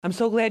I'm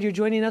so glad you're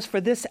joining us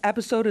for this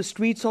episode of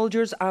Street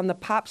Soldiers on the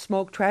Pop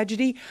Smoke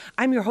tragedy.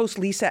 I'm your host,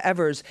 Lisa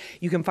Evers.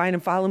 You can find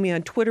and follow me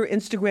on Twitter,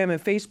 Instagram, and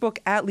Facebook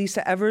at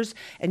Lisa Evers,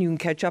 and you can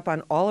catch up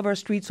on all of our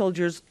Street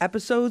Soldiers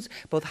episodes,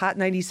 both Hot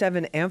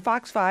 97 and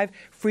Fox 5,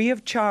 free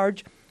of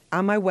charge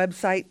on my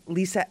website,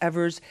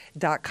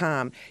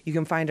 lisaevers.com. You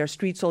can find our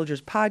Street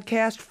Soldiers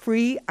podcast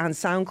free on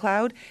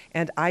SoundCloud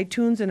and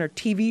iTunes, and our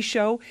TV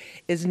show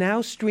is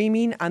now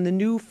streaming on the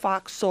new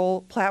Fox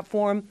Soul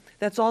platform.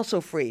 That's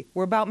also free.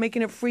 We're about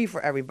making it free for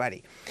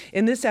everybody.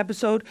 In this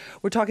episode,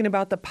 we're talking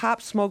about the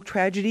Pop Smoke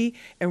tragedy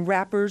and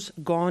rappers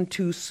gone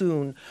too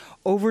soon.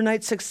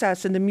 Overnight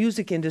success in the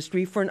music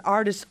industry for an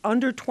artist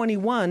under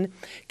 21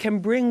 can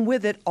bring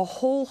with it a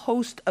whole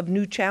host of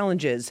new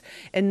challenges,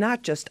 and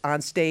not just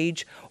on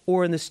stage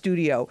or in the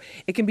studio.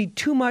 It can be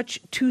too much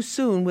too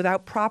soon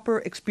without proper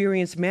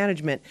experience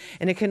management,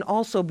 and it can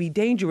also be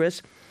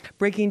dangerous,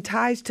 breaking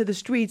ties to the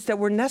streets that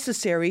were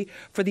necessary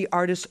for the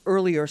artist's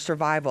earlier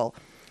survival.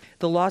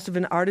 The loss of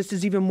an artist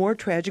is even more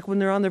tragic when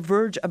they're on the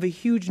verge of a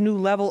huge new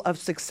level of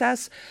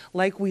success,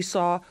 like we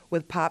saw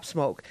with Pop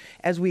Smoke.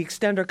 As we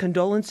extend our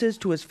condolences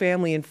to his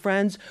family and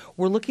friends,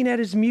 we're looking at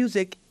his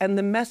music and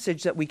the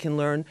message that we can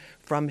learn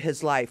from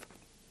his life.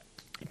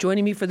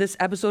 Joining me for this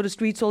episode of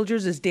Street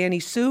Soldiers is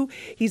Danny Sue.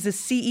 He's the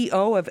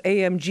CEO of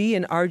AMG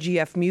and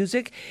RGF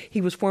Music.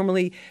 He was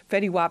formerly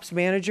Fetty Wap's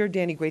manager.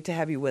 Danny, great to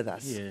have you with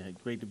us. Yeah,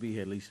 great to be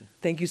here, Lisa.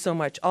 Thank you so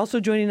much. Also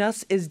joining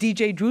us is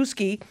DJ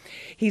Drewski.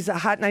 He's a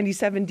Hot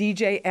 97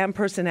 DJ and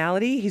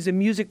personality. He's a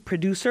music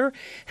producer.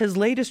 His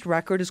latest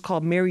record is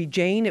called Mary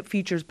Jane. It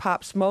features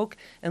Pop Smoke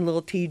and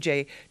Lil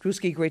TJ.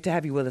 Drewski, great to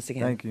have you with us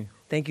again. Thank you.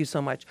 Thank you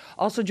so much.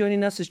 Also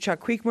joining us is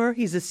Chuck Creekmur.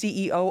 He's the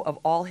CEO of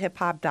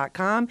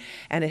AllHipHop.com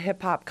and a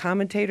hip-hop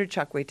commentator.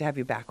 Chuck, great to have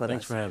you back with us.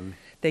 Thanks for having me.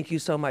 Thank you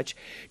so much.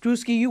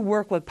 Drewski, you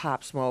work with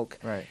Pop Smoke.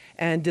 Right.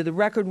 And did the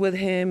record with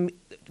him.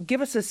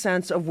 Give us a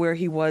sense of where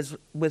he was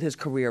with his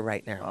career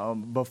right now.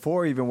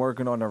 Before even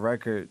working on the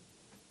record,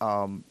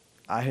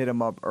 I hit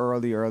him up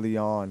early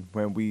on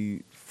when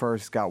we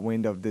first got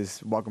wind of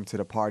this Welcome to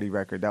the Party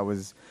record that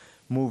was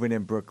moving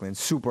in Brooklyn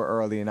super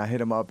early, and I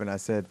hit him up and I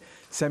said,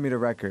 send me the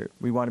record.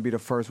 We want to be the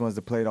first ones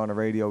to play it on the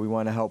radio. We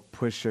want to help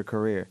push your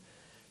career.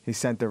 He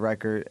sent the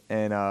record,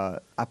 and I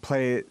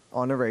played it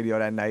on the radio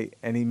that night,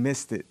 and he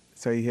missed it.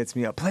 So he hits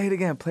me up, play it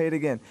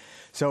again.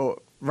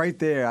 So right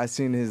there, I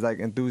seen his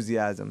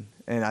enthusiasm,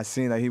 and I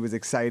seen that he was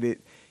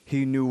excited.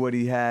 He knew what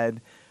he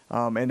had,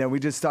 and then we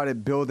just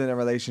started building a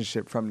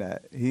relationship from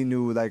that. He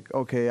knew,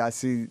 okay, I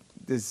see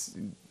this,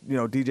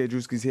 DJ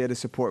Drewski's here to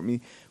support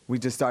me. We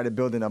just started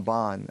building a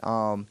bond.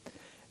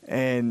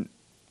 And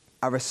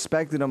I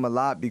respected him a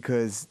lot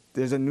because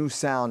there's a new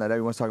sound that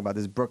everyone's talking about,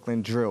 this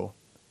Brooklyn drill,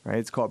 right?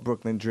 It's called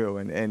Brooklyn drill.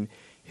 And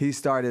he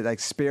started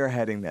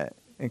spearheading that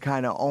and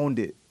kind of owned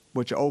it,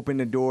 which opened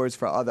the doors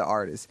for other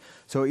artists.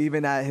 So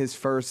even at his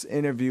first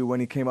interview when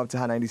he came up to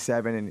Hot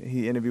 97 and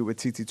he interviewed with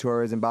TT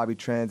Torres and Bobby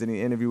Trends and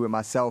he interviewed with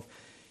myself,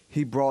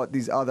 he brought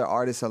these other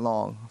artists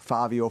along,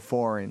 Fabio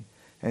Foreign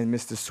and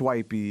Mr.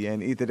 Swipey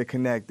and Ether the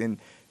Connect, and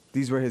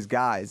these were his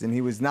guys, and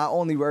he was not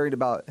only worried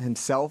about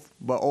himself,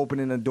 but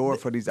opening the door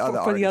for these other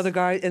artists. For the other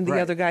guys and the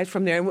Right. other guys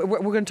from there. And we're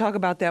going to talk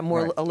about that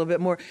more, Right. a little bit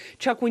more.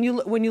 Chuck, when you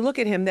look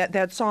at him,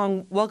 that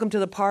song "Welcome to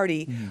the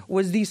Party"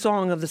 was the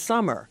song of the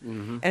summer,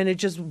 and it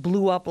just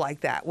blew up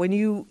like that. When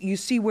you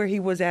see where he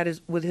was at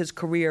with his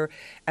career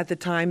at the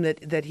time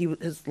that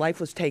his life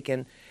was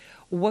taken,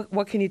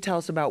 what can you tell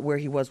us about where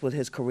he was with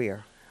his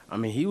career? I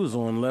mean, he was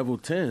on level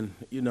 10.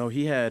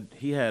 He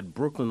had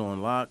Brooklyn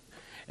on lock,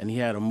 and he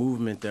had a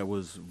movement that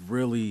was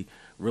really,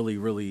 really,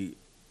 really,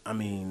 I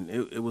mean,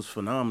 it was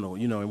phenomenal.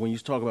 And when you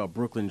talk about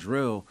Brooklyn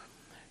drill,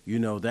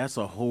 that's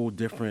a whole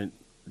different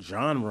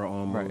genre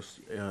almost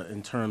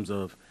in terms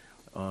of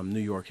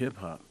New York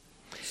hip-hop.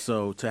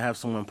 So to have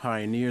someone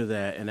pioneer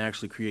that and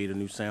actually create a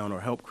new sound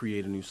or help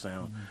create a new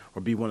sound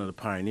or be one of the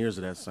pioneers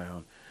of that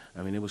sound,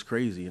 I mean, it was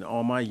crazy. And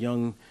all my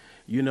young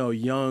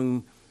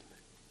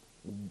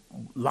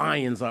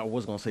lions, I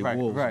was going to say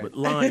wolves, but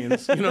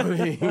lions, you know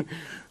what I mean,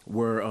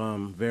 were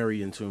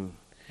very in tune.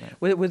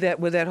 With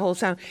that whole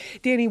sound.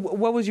 Danny,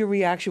 what was your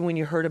reaction when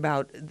you heard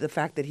about the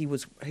fact that he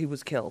was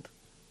killed?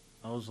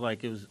 I was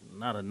like, it was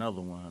not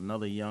another one,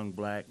 another young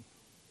black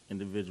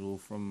individual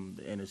from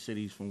the inner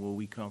cities from where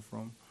we come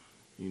from.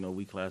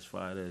 We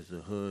classified as the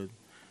hood.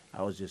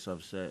 I was just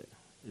upset.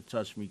 It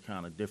touched me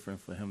kind of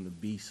different for him to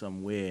be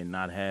somewhere and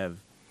not have,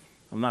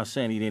 I'm not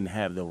saying he didn't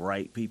have the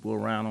right people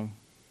around him,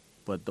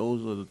 but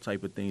those are the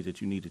type of things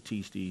that you need to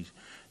teach these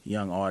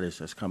young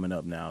artists that's coming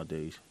up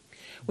nowadays.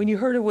 When you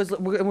heard we're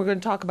going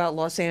to talk about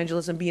Los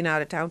Angeles and being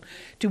out of town,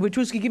 too. But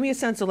Drewski, give me a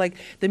sense of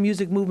the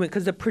music movement,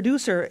 because the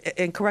producer,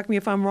 and correct me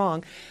if I'm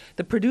wrong,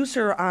 the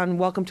producer on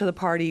Welcome to the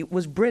Party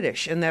was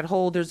British, and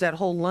there's that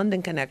whole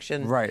London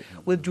connection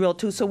with drill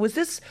too. So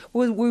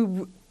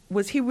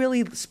was he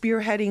really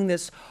spearheading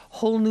this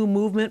whole new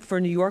movement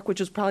for New York, which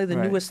was probably the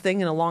newest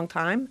thing in a long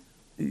time?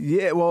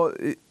 Yeah, well,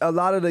 a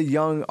lot of the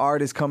young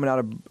artists coming out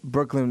of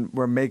Brooklyn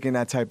were making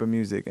that type of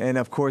music. And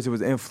of course, it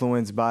was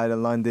influenced by the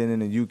London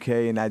and the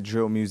UK and that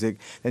drill music.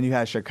 Then you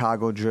had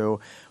Chicago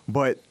drill.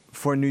 But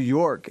for New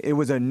York, it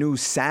was a new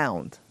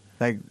sound.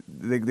 Like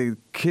the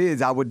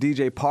kids, I would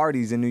DJ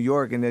parties in New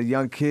York, and the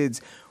young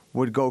kids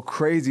would go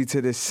crazy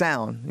to this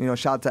sound. You know,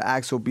 shout out to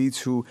Axel Beats,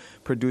 who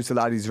produced a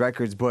lot of these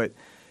records. But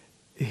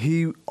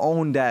he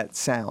owned that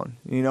sound.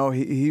 You know,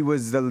 he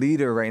was the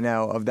leader right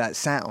now of that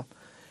sound.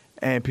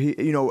 And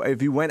you know,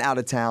 if you went out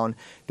of town,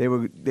 they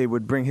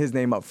would bring his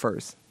name up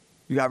first.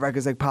 You got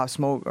records like Pop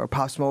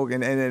Smoke,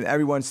 and then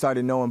everyone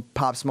started knowing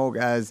Pop Smoke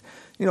as,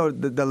 you know,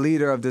 the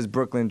leader of this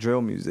Brooklyn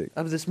drill music.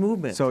 Of this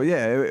movement. So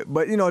yeah,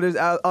 but you know, there's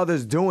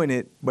others doing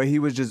it, but he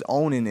was just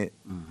owning it,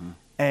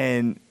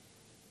 and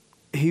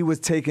he was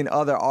taking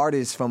other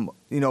artists from,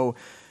 you know,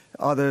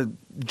 other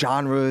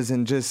genres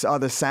and just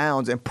other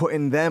sounds and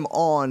putting them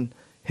on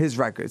his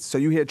records. So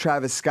you hear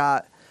Travis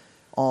Scott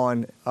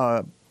on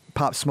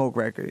Pop Smoke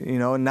record, you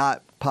know,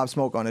 not Pop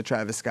Smoke on a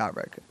Travis Scott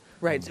record.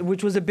 Right,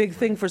 which was a big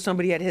thing for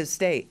somebody at his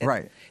stage.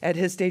 Right. At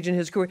his stage in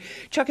his career.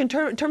 Chuck, in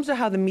terms of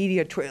how the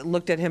media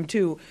looked at him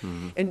too,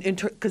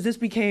 because this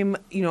became,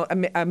 you know,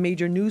 a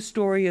major news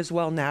story as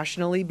well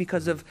nationally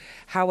because of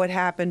how it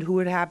happened, who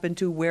it happened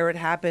to, where it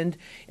happened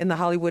in the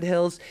Hollywood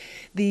Hills.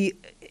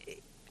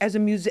 As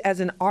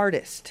an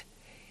artist,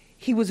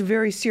 he was a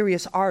very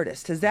serious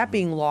artist. Is that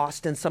being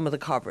lost in some of the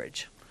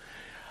coverage?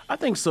 I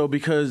think so,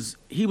 because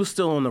he was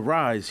still on the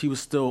rise. He was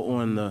still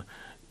on the,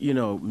 you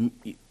know,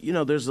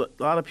 there's a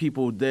lot of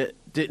people that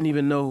didn't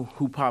even know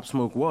who Pop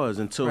Smoke was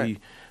until he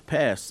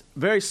passed.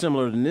 Very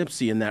similar to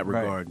Nipsey in that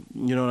regard.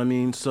 Right. You know what I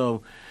mean?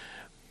 So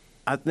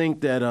I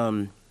think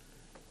that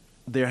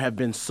there have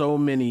been so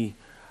many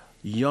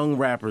young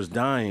rappers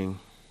dying,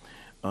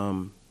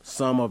 some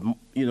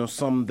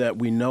that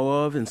we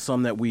know of and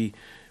some that we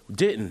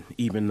didn't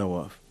even know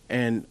of.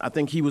 And I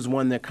think he was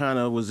one that kind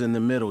of was in the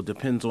middle.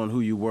 Depends on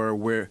who you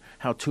were,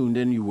 how tuned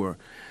in you were.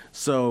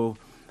 So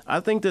I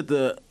think that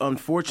the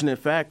unfortunate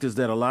fact is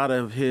that a lot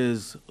of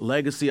his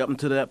legacy up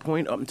until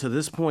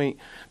this point,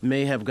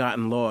 may have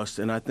gotten lost.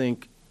 And I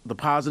think the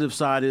positive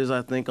side is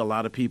I think a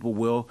lot of people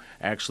will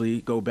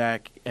actually go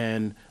back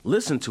and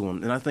listen to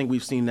him. And I think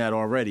we've seen that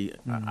already.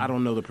 I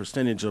don't know the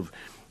percentage of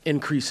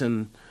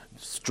increasing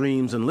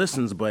streams and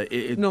listens, but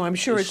no, I'm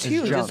sure it's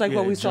huge. Just like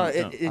what we saw.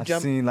 It jumped.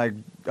 I've seen like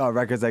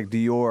records like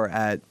Dior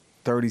at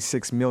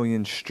 36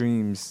 million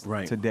streams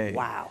today.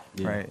 Wow.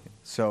 Yeah. Right.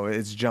 So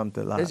it's jumped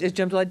a lot. It's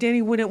jumped a lot.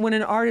 Danny, when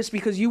an artist,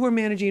 because you were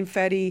managing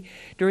Fetty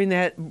during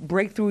that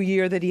breakthrough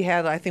year that he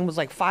had, I think it was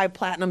like 5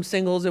 platinum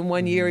singles in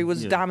one year. He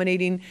was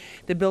dominating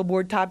the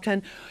Billboard Top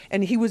 10,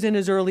 and he was in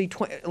his early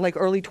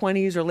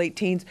 20s or late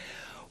teens.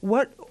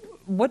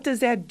 What does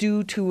that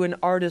do to an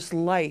artist's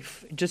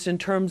life, just in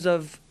terms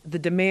of the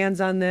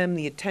demands on them,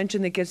 the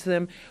attention that gets to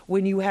them,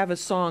 when you have a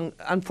song?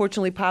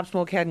 Unfortunately, Pop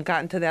Smoke hadn't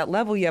gotten to that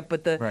level yet,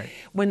 but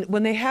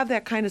when they have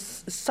that kind of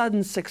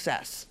sudden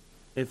success,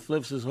 it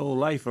flips his whole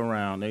life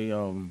around. They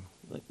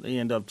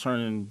end up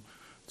turning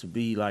to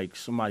be like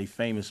somebody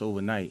famous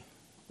overnight,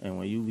 and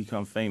when you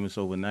become famous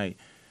overnight,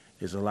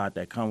 there's a lot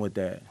that come with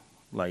that.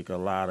 Like a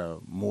lot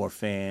of more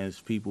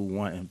fans, people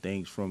wanting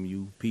things from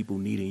you, people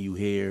needing you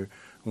here,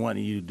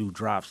 wanting you to do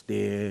drops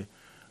there,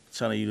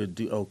 telling you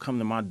to come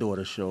to my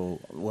daughter's show,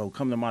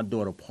 come to my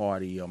daughter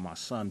party or my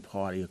son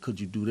party, or could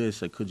you do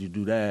this or could you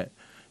do that?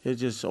 It's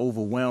just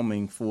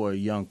overwhelming for a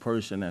young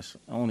person that's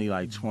only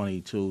like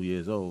 22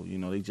 years old. You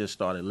know, they just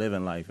started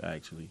living life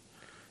actually.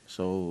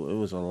 So it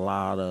was a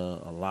lot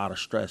of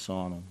stress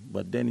on them.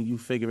 But then you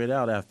figure it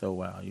out after a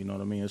while. You know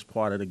what I mean? It's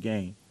part of the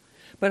game.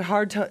 But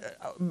hard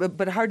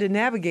to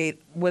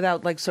navigate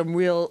without like some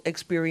real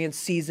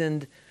experienced,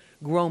 seasoned,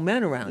 grown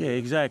men around. Yeah,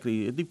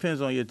 exactly. It depends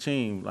on your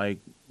team. Like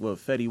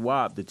with Fetty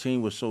Wap, the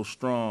team was so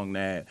strong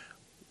that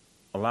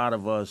a lot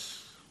of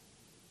us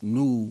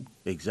knew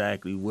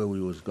exactly where we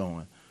was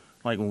going.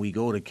 Like when we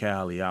go to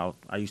Cali, I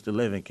used to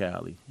live in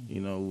Cali. You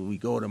know, when we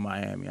go to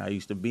Miami, I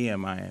used to be in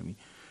Miami.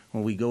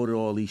 When we go to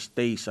all these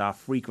states, I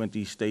frequent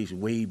these states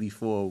way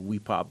before we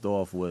popped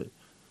off with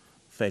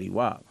Fetty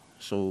Wap.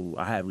 So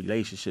I had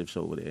relationships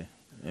over there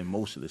in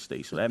most of the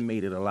states. So that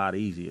made it a lot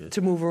easier.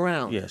 To move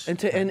around. Yes.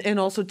 And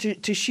also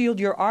to shield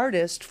your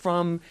artist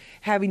from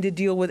having to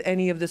deal with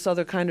any of this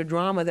other kind of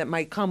drama that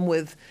might come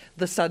with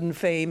the sudden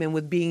fame and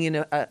with being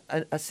in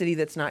a city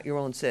that's not your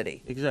own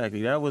city.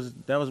 Exactly. That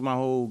was my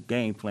whole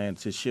game plan,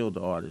 to shield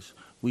the artist.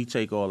 We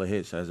take all the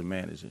hits as a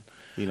manager.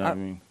 You know what I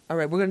mean? All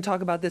right, we're going to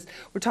talk about this.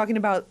 We're talking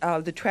about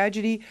the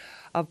tragedy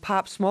of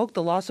Pop Smoke,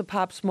 the loss of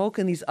Pop Smoke,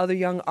 and these other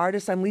young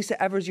artists. I'm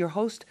Lisa Evers, your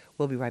host.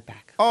 We'll be right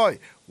back. Oi,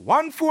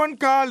 one phone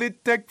call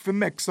it take for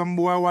make some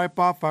boy wipe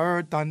off a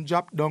hurt and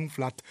drop down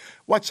flat.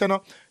 Watch you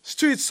know,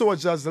 Street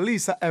Soldiers,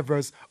 Lisa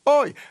Evers.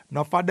 Oi,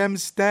 enough of them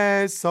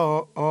stairs,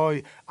 so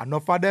oi,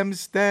 enough of them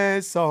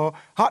stairs, so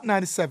Hot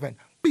 97.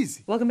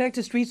 Wheezy. Welcome back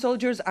to Street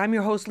Soldiers. I'm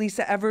your host,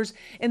 Lisa Evers.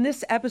 In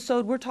this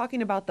episode, we're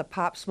talking about the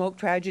Pop Smoke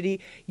tragedy,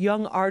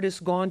 young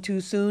artist gone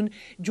too soon.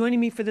 Joining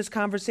me for this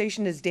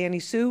conversation is Danny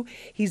Sue.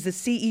 He's the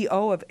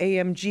CEO of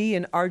AMG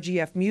and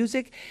RGF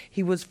Music.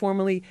 He was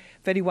formerly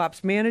Fetty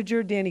Wap's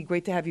manager. Danny,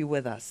 great to have you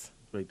with us.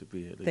 Great to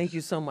be here. Lisa. Thank you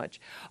so much.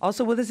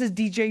 Also with us is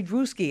DJ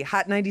Drewski,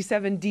 Hot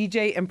 97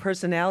 DJ and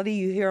personality.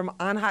 You hear him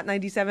on Hot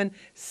 97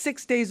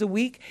 6 days a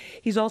week.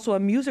 He's also a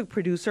music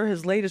producer.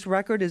 His latest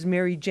record is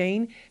Mary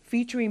Jane,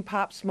 featuring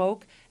Pop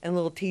Smoke and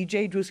Lil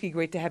TJ. Drewski,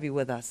 great to have you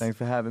with us. Thanks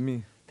for having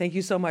me. Thank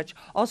you so much.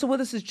 Also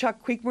with us is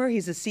Chuck Creekmur.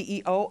 He's the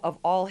CEO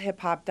of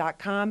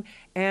AllHipHop.com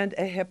and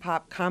a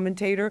hip-hop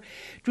commentator.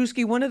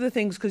 Drewski, one of the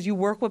things, because you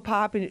work with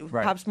Pop and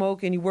Right. Pop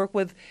Smoke, and you work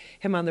with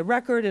him on the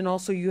record, and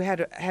also you had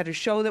a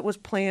show that was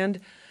planned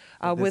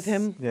with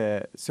him.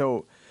 Yeah.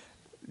 So,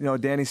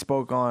 Danny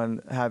spoke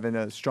on having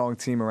a strong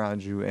team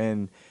around you,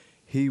 and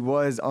he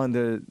was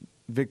under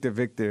Victor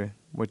Victor,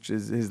 which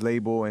is his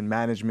label, and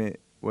management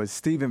was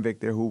Steven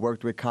Victor, who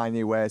worked with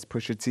Kanye West,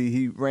 Pusha T.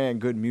 He ran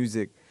good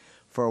music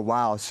for a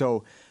while.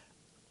 So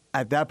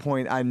at that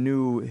point, I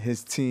knew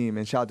his team,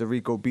 and shout out to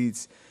Rico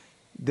Beats.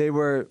 They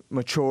were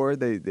mature,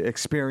 they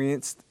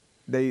experienced,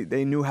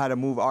 they knew how to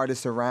move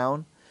artists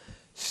around.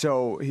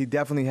 So he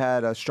definitely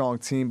had a strong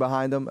team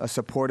behind him, a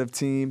supportive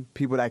team,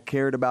 people that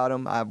cared about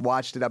him. I've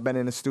watched it. I've been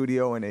in the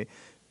studio, and they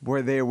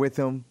were there with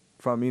him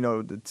from,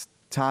 the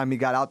time he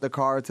got out the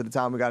car to the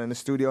time we got in the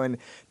studio, and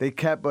they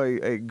kept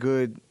a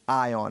good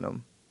eye on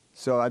him.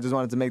 So I just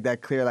wanted to make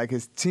that clear. Like,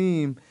 his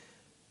team,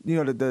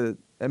 the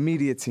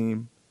immediate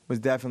team was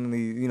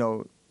definitely,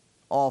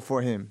 all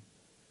for him.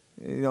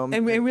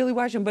 And really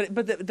watch him. But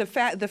the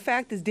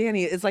fact is,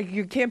 Danny, it's like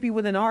you can't be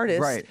with an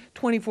artist Right.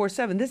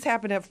 24/7. This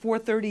happened at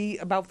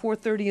about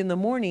 4:30 in the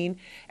morning,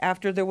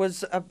 after there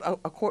was,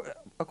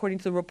 according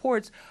to the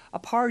reports, a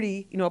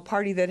party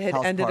that had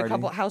House ended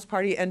party. house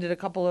party ended a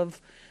couple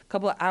of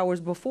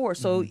hours before.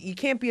 So you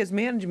can't be as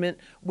management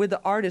with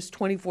the artist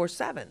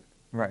 24/7.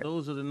 Right.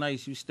 Those are the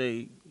nights you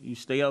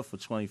stay up for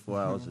 24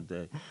 hours a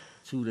day,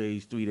 2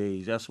 days, 3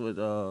 days. That's what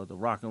the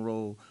rock and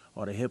roll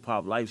or the hip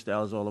hop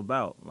lifestyle is all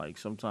about. Like,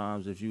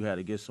 sometimes if you had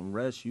to get some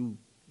rest, you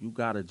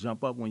got to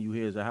jump up when you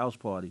hear it's a house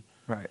party,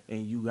 Right.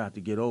 and you got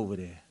to get over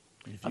there.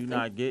 If you're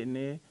not getting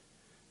there,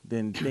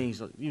 then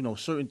things,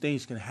 certain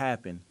things can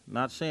happen.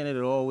 Not saying that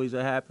it always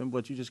will happen,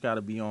 but you just got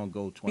to be on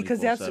go 24/7. Because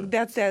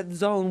that's that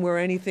zone where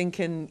anything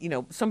can,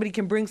 somebody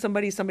can bring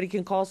somebody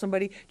can call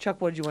somebody.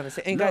 Chuck, what did you want to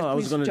say? And No, guys, I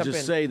was please going to jump just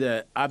in. say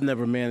that I've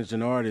never managed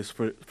an artist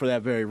for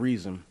that very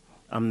reason.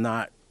 I'm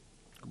not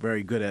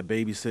very good at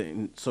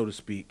babysitting, so to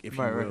speak, if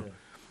Right, you will, right.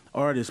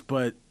 artists.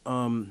 But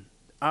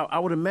I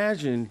would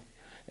imagine,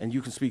 and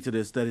you can speak to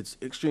this, that it's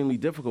extremely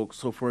difficult.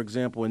 So, for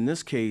example, in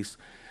this case,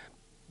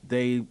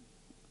 they,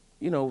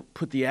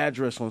 put the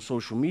address on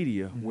social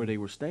media where they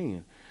were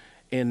staying,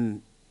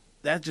 and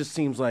that just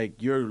seems like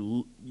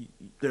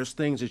there's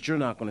things that you're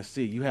not going to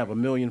see. You have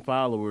 1 million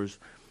followers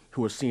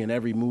who are seeing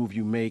every move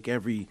you make,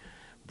 every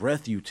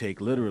breath you take,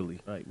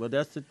 literally. Right. Well,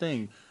 that's the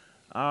thing.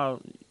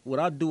 What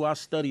I do, I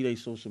study their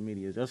social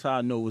medias. That's how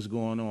I know what's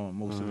going on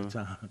most of the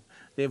time.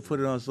 They put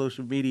it on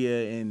social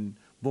media, and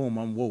boom,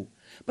 I'm woke.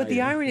 But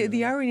the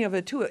irony of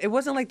it too, it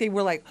wasn't like they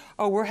were like,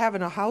 "Oh, we're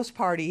having a house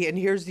party and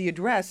here's the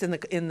address in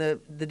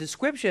the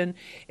description."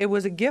 It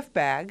was a gift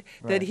bag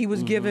that Right. he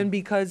was given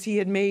because he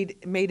had made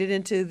it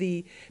into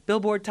the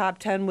Billboard Top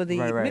 10 with the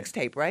Right, right.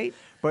 mixtape, right?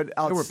 But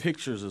There were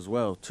pictures as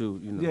well,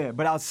 too. Yeah,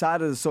 but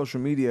outside of the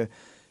social media,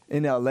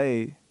 in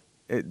LA,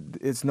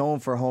 it's known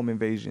for home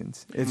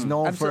invasions. It's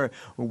known for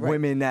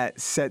women that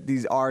set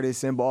these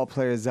artists and ball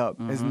players up.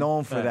 It's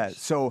known for that.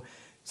 Facts. So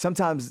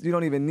sometimes you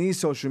don't even need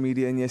social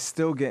media, and you're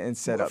still getting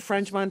set up.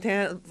 French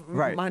Montana,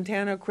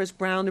 Right. Chris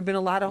Brown. There've been a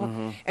lot of,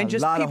 and A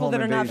just lot of people home that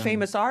are not invasion.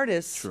 famous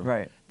artists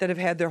Right. that have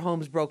had their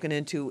homes broken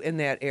into in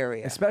that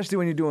area. Especially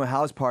when you're doing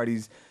house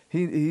parties.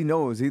 He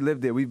knows. He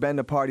lived it. We've been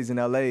to parties in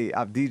LA.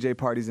 I've DJ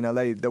parties in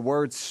LA. The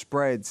word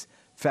spreads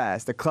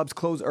fast. The clubs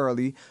close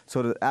early,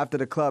 so after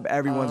the club,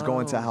 everyone's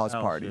going to house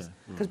House, parties.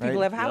 yeah. Because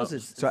people have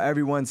houses. So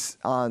everyone's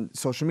on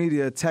social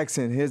media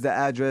texting, here's the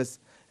address,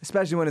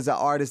 especially when it's an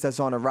artist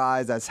that's on a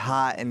rise, that's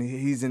hot, and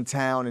he's in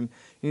town. And,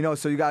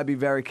 so you got to be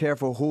very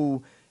careful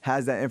who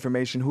has that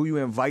information, who you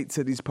invite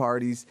to these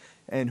parties,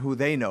 and who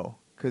they know.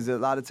 Because a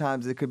lot of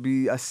times it could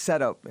be a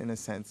setup in a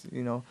sense,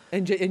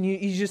 And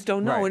you just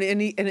don't know. Right.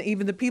 And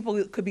even the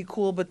people could be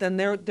cool, but then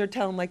they're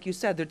telling, like you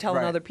said, they're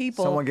telling Right. other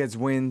people. Someone gets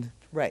wind.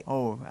 Right.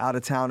 Oh, out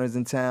of towners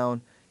in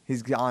town.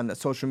 He's on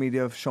social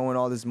media showing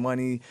all this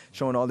money,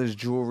 showing all this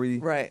jewelry.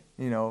 Right.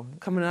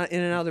 Coming out in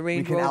and out of the We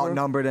Range can Rover.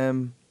 outnumber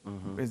them.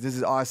 This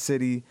is our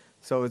city.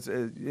 So it's,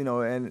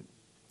 and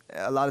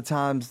a lot of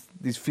times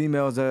these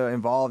females are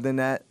involved in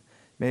that.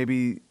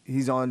 Maybe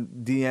he's on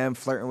DM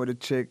flirting with a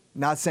chick.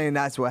 Not saying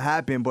that's what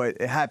happened, but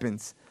it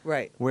happens.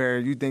 Right. Where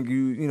you think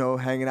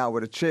hanging out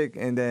with a chick,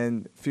 and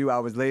then a few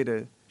hours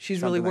later, She's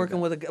really something like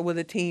working that. with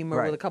a team or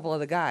Right. with a couple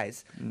other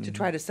guys to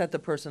try to set the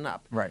person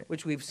up, Right.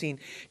 which we've seen.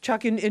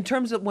 Chuck, in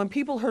terms of when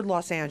people heard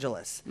Los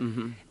Angeles,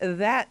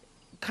 that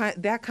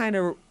kind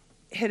of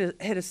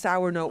hit a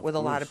sour note with a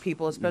lot of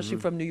people, especially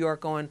from New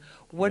York, going,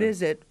 what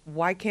is it?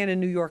 Why can't a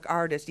New York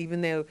artist,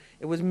 even though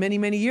it was many,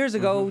 many years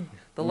ago,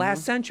 the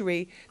last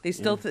century, they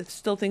still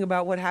still think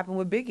about what happened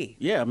with Biggie?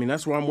 Yeah, I mean,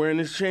 that's why I'm wearing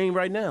this chain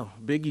right now,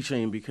 Biggie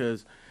chain,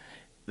 because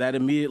that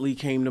immediately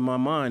came to my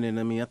mind. And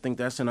I mean, I think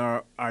that's in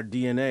our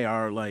DNA,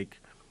 our like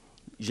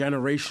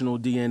generational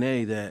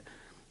DNA, that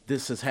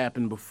this has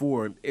happened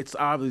before. It's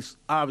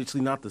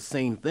obviously not the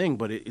same thing,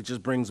 but it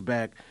just brings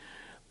back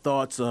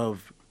thoughts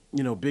of,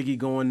 you know, Biggie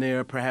going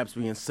there, perhaps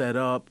being set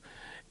up.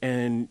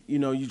 And, you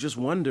know, you just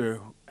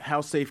wonder,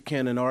 how safe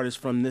can an artist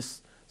from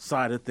this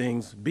side of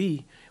things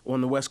be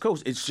on the West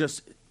Coast? It's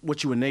just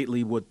what you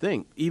innately would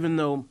think, even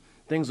though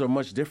things are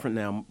much different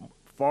now,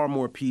 far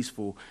more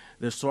peaceful.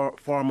 There's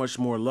far much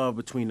more love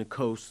between the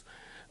coasts,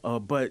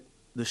 but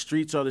the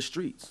streets are the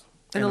streets.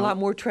 And a lot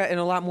more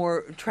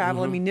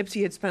travel. I mean,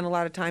 Nipsey had spent a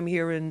lot of time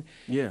here in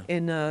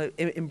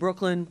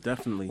Brooklyn,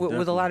 Definitely,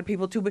 with a lot of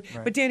people too.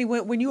 But Danny,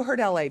 when you heard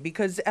L.A.,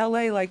 because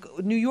L.A., like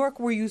New York,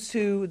 we're used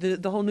to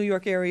the whole New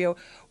York area.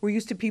 We're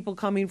used to people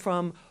coming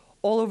from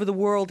all over the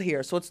world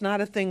here, so it's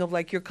not a thing of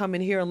like you're coming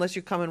here unless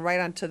you're coming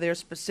right onto their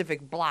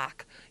specific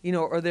block, you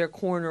know, or their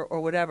corner or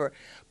whatever.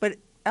 But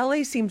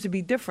L.A. seems to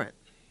be different.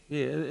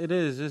 Yeah, it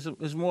is.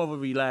 It's more of a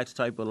relaxed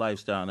type of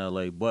lifestyle in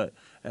L.A., but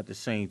at the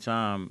same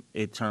time,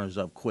 it turns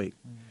up quick.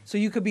 So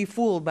you could be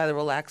fooled by the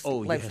relaxed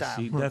lifestyle. Yes,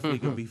 you definitely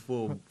could be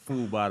fooled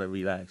by the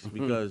relaxed,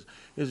 because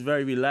it's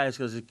very relaxed,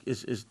 because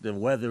it's the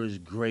weather is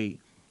great.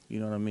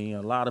 You know what I mean?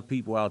 A lot of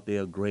people out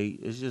there are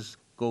great. It just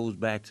goes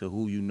back to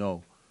who you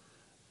know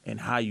and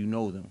how you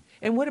know them.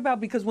 And what about,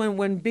 because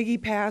when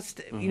Biggie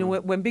passed, you know,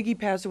 when Biggie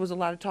passed, there was a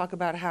lot of talk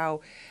about how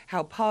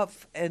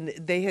Puff and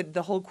they had,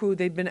 the whole crew,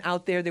 they'd been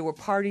out there, they were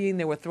partying,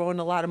 they were throwing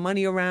a lot of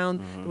money around.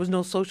 There was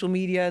no social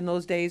media in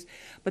those days,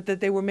 but that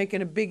they were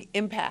making a big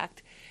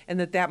impact, and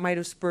that might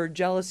have spurred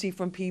jealousy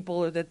from people,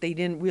 or that they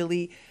didn't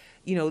really,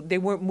 you know, they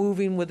weren't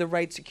moving with the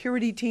right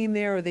security team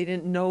there, or they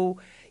didn't know,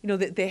 you know,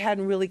 that they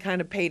hadn't really kind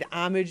of paid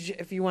homage,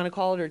 if you want to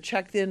call it, or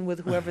checked in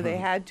with whoever they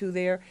had to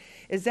there.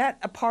 Is that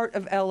a part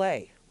of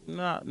L.A.?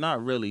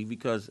 Not really,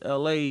 because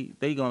L.A.,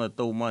 they gonna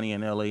throw money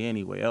in L.A.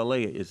 anyway.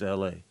 L.A. is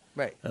L.A.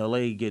 Right.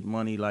 L.A. get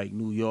money like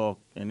New York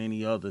and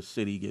any other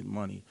city get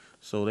money.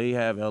 So they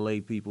have L.A.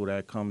 people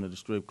that come to the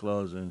strip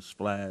clubs and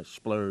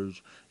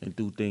splurge, and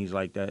do things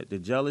like that. The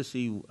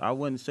jealousy, I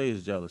wouldn't say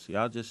it's jealousy.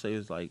 I'll just say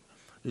it's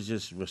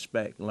just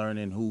respect,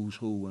 learning who's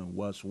who and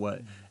what's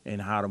what,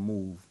 and how to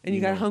move. And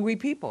you got hungry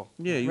people.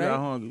 Yeah, you right? got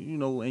hungry. You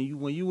know,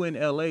 and when you in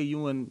L.A.,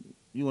 you in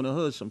the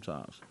hood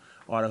sometimes,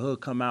 or the hood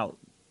come out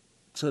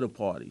to the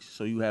parties.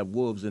 So you have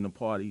wolves in the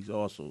parties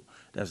also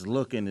that's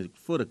looking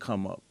for the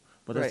come up.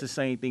 But that's the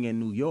same thing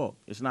in New York.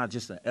 It's not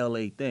just an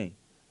L.A. thing.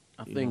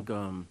 I think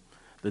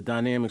the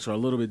dynamics are a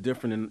little bit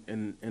different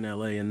in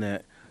L.A. in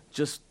that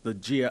just the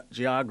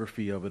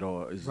geography of it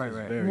all is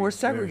very more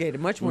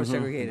segregated, much more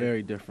segregated.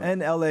 Very different.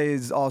 And LA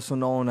is also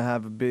known to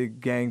have a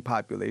big gang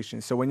population.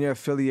 So when you're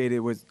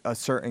affiliated with a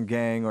certain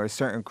gang or a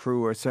certain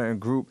crew or a certain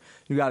group,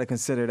 you got to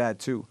consider that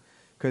too.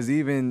 Because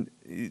even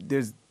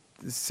there's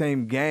the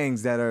same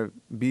gangs that are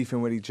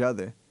beefing with each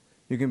other.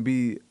 You can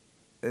be,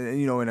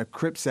 you know, in a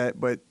Crip set,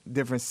 but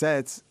different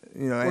sets,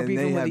 you know, or and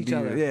beefing they with have each beef.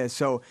 other. Yeah,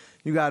 so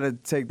you got to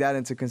take that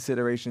into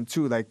consideration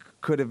too. Like,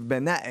 could have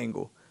been that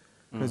angle.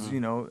 Because,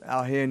 you know,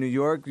 out here in New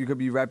York, you could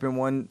be repping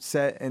one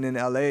set, and in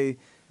LA,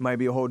 might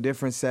be a whole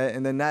different set.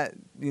 And then that,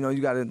 you know,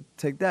 you got to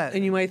take that.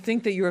 And you might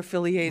think that you're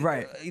affiliated,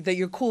 Right. that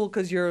you're cool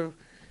because you're,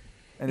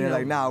 And they're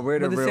like, nah, we're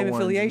the real same ones.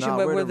 affiliation, Nah,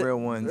 but we're the real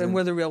ones. And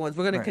we're the real ones.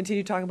 We're going to Right.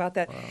 continue talking about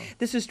that.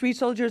 This is Street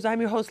Soldiers. I'm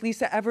your host,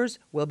 Lisa Evers.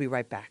 We'll be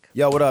right back.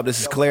 Yo, what up?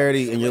 This is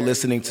Clarity, and you're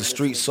listening to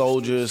Street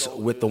Soldiers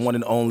with the one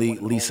and only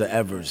Lisa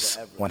Evers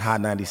on Hot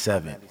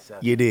 97.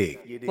 You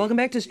dig? Welcome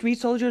back to Street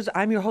Soldiers.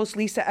 I'm your host,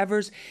 Lisa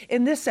Evers.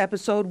 In this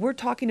episode, we're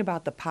talking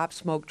about the Pop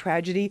Smoke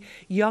tragedy,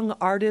 young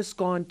artists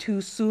gone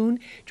too soon.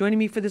 Joining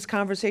me for this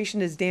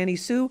conversation is Danny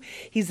Sue.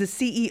 He's the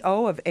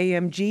CEO of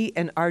AMG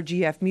and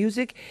RGF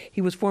Music.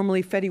 He was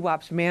formerly Fetty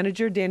Wap's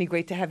manager. Danny,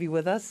 great to have you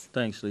with us.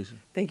 Thanks, Lisa.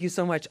 Thank you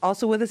so much.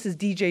 Also with us is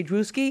DJ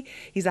Drewski.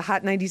 He's a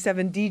Hot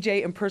 97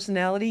 DJ and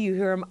personality. You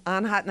hear him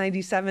on Hot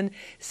 97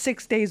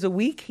 6 days a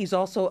week. He's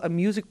also a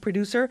music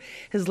producer.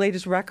 His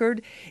latest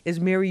record is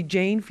Mary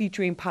Jane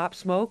featuring Pop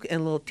Smoke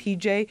and Lil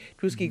TJ.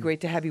 Drewski, great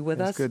to have you with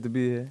us. It's good to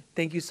be here.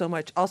 Thank you so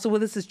much. Also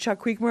with us is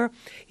Chuck Creekmur.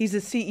 He's the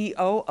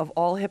CEO of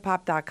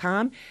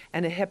AllHipHop.com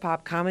and a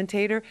hip-hop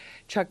commentator.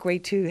 Chuck,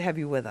 great to have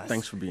you with us.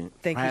 Thanks for being.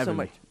 Thank you so having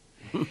much. me.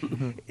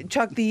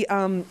 Chuck, the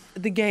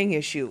gang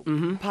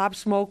issue. Pop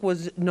Smoke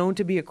was known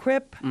to be a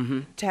Crip,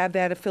 to have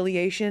that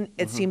affiliation.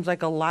 It seems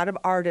like a lot of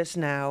artists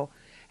now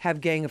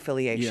have gang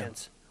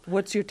affiliations.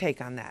 What's your take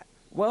on that?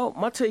 Well,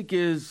 my take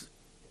is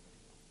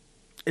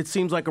it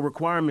seems like a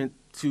requirement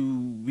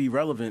to be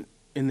relevant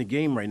in the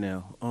game right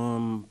now.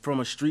 From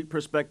a street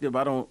perspective,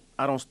 I don't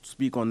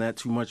speak on that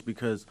too much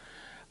because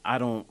I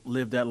don't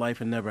live that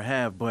life and never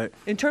have. But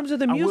In terms of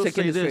the I will music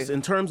say industry. this: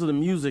 in terms of the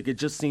music, it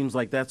just seems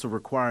like that's a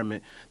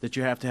requirement that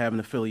you have to have an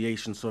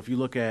affiliation. So if you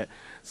look at,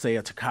 say,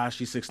 a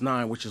Tekashi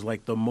 6ix9ine, which is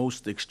like the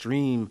most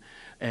extreme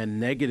and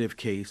negative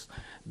case,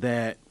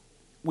 that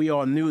we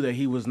all knew that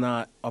he was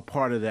not a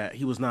part of that.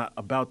 He was not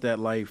about that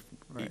life.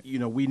 Right. You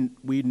know, we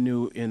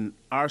knew in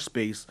our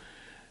space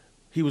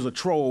he was a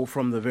troll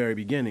from the very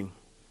beginning.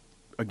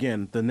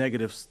 Again, the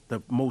negatives,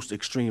 the most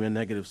extreme and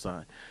negative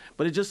side.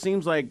 But it just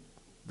seems like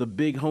the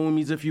big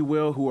homies, if you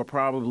will, who are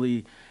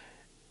probably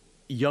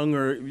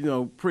younger, you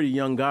know, pretty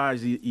young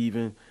guys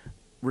even,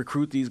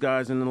 recruit these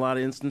guys in a lot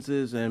of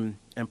instances and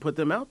put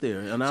them out there.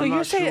 And So I'm you're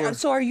not saying, sure.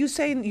 so are you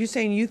saying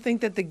you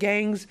think that the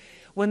gangs,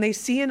 when they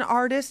see an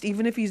artist,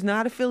 even if he's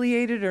not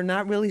affiliated or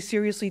not really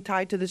seriously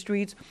tied to the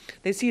streets,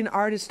 they see an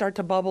artist start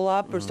to bubble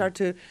up or start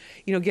to,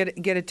 you know,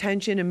 get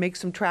attention and make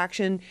some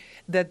traction,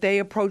 that they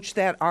approach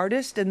that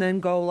artist and then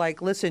go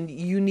like, listen,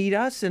 you need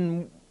us,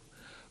 and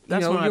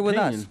That's you know, my you're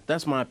opinion. with us.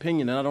 That's my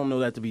opinion, and I don't know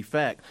that to be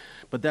fact,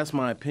 but that's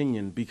my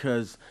opinion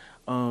because,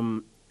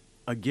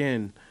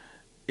 again,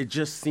 it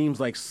just seems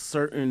like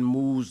certain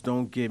moves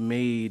don't get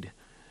made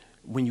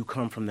when you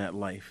come from that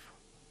life.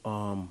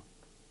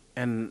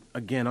 And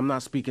again, I'm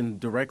not speaking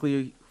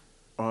directly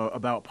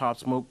about Pop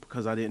Smoke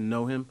because I didn't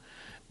know him,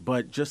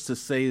 but just to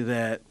say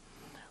that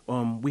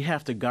we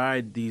have to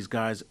guide these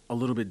guys a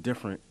little bit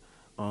different.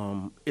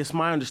 It's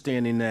my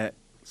understanding that,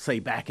 say,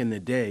 back in the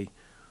day,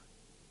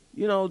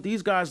 you know,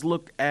 these guys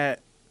looked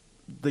at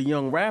the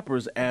young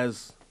rappers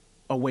as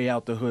a way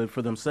out the hood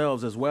for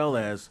themselves as well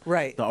as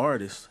Right. the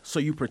artists. So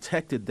you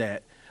protected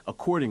that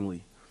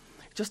accordingly.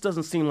 It just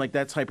doesn't seem like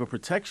that type of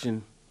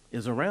protection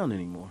is around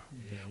anymore.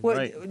 What,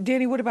 Right.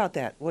 Danny, what about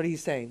that? What are you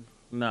saying?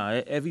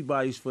 Nah,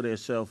 everybody's for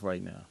themselves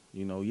right now.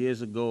 You know,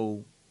 years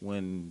ago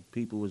when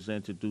people was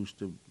introduced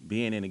to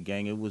being in a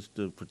gang, it was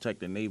to protect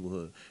the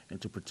neighborhood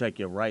and to protect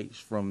your rights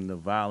from the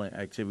violent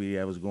activity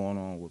that was going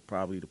on with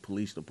probably the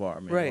police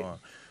department Right.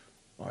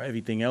 or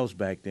everything else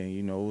back then.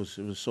 You know, it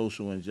was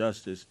social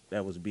injustice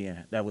that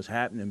was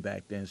happening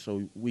back then.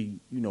 So we,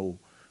 you know,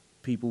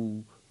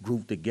 people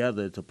grouped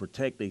together to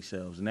protect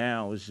themselves.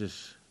 Now it's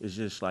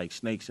just like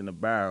snakes in a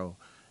barrel,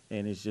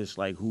 and it's just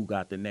like who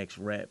got the next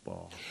rap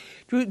or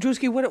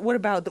Drewski, what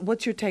about,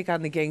 what's your take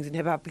on the gangs in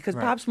hip hop? Because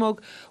Right. Pop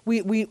Smoke,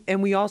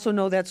 we also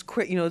know that's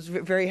you know, it's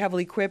very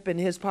heavily Crip and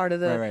his part of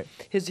the Right.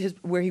 his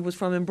where he was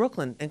from in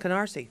Brooklyn and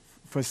Canarsie.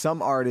 For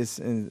some artists,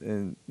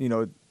 and you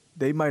know,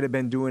 they might have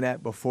been doing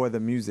that before the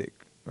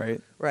music,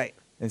 right? Right.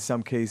 In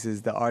some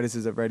cases, the artist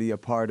is already a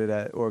part of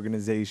that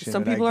organization.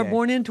 Some or that people are gang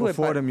born into it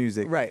before but- the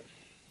music. Right.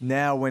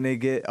 Now, when they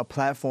get a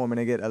platform and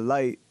they get a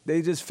light,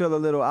 they just feel a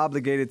little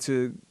obligated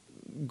to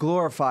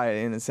glorify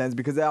it in a sense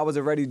because I was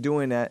already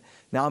doing that.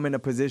 Now I'm in a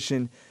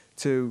position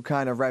to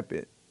kind of rep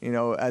it. You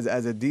know, as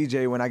a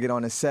DJ, when I get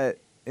on a set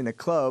in a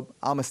club,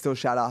 I'ma still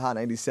shout out Hot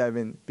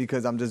 97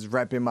 because I'm just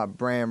repping my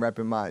brand,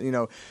 repping my, you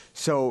know.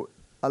 So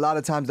a lot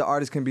of times the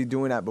artist can be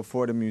doing that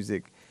before the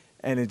music,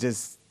 and it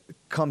just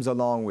comes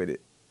along with it.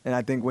 And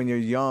I think when you're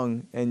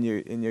young and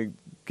you're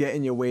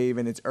getting your wave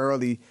and it's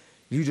early,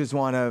 you just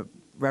want to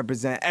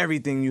represent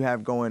everything you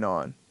have going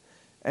on,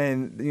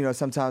 and you know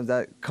sometimes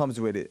that comes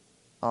with it.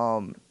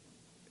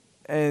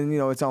 And you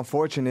know it's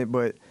unfortunate,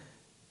 but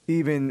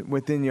even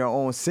within your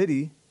own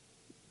city,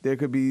 there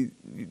could be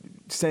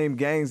same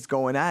gangs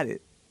going at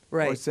it.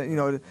 Right. Or, you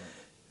know,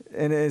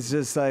 and it's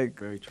just like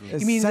Very true.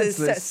 it's You mean the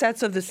senseless.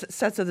 sets of the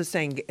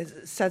same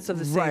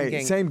right,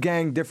 gang. same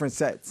gang, different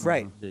sets.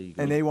 Right. there you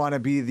go. And they want to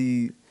be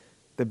the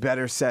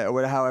better set or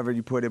whatever, however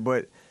you put it.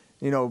 But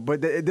you know,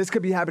 this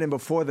could be happening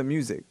before the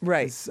music.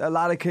 Right. It's a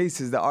lot of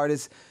cases, the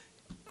artists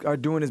are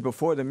doing this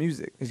before the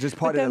music. It's just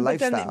part of the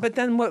lifestyle. But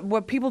then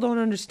what people don't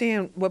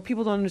understand,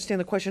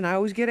 the question I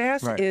always get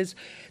asked Right. is,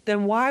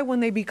 then why, when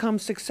they become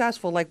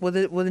successful, like with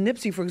a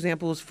Nipsey, for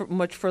example, who's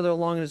much further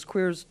along in his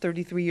career, is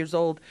 33 years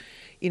old,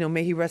 you know,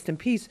 may he rest in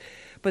peace.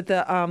 But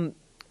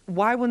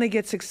why, when they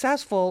get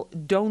successful,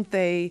 don't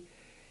they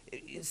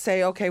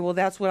say, okay, well,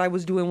 that's what I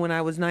was doing when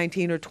I was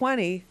 19 or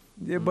 20?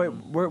 Yeah, but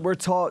we're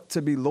taught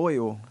to be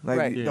loyal. Like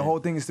Right. the Yeah. whole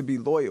thing is to be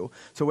loyal.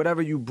 So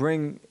whatever you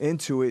bring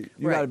into it,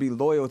 you Right. got to be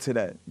loyal to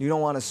that. You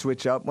don't want to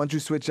switch up. Once you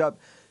switch up,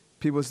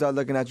 people start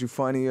looking at you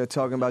funny or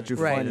talking about you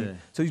Right. funny. Yeah.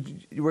 So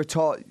you were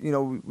taught, you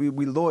know, we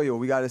loyal.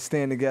 We got to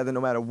stand together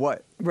no matter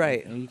what.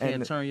 Right. And you can't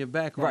And- turn your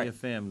back on right. your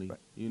family.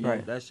 You know,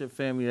 Right. that's your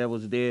family that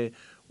was there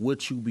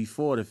with you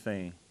before the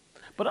fame.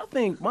 But I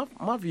think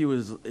my view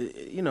is,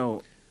 you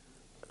know,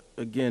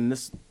 again,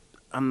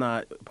 I'm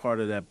not part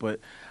of that, but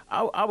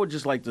I would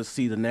just like to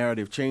see the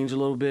narrative change a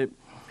little bit.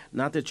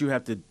 Not that you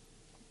have to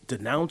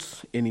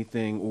denounce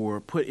anything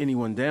or put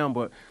anyone down,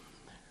 but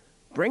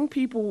bring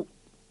people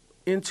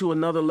into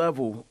another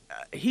level.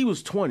 He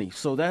was 20,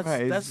 so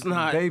Right, that's it's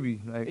not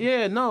baby. Like,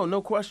 Yeah,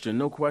 no question.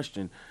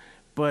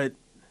 But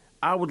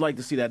I would like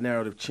to see that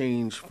narrative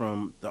change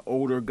from the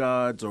older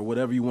gods or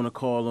whatever you want to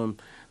call them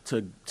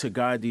to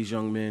guide these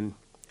young men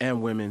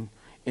and women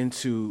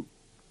into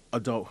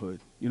adulthood.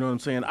 You know what I'm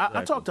saying? I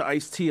Exactly. talk to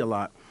Ice-T a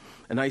lot,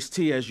 And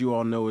Ice-T, as you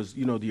all know, is,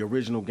 you know, the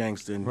original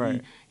gangster, and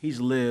Right. he's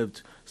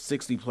lived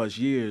 60 plus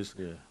years.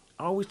 Yeah.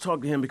 I always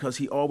talk to him because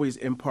he always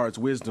imparts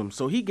wisdom.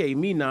 So he gave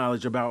me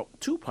knowledge about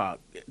Tupac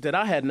that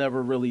I had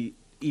never really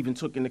even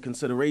took into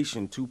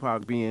consideration.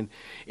 Tupac being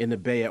in the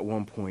Bay at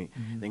one point,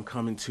 then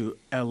coming to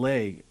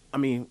L.A. I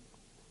mean,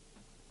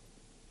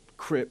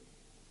 Crip,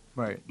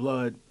 Right.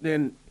 Blood.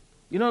 Then,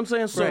 you know what I'm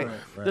saying? So Right.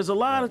 there's a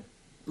lot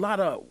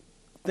of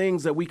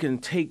things that we can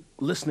take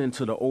listening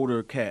to the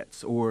older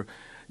cats, or,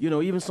 you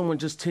know, even someone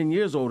just 10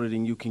 years older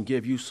than you can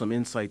give you some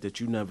insight that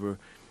you never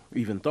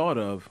even thought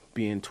of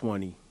being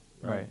 20.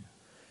 Right.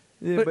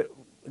 Yeah, But-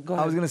 but go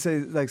I was ahead. gonna say,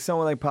 like,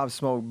 someone like Pop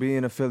Smoke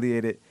being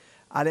affiliated,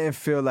 I didn't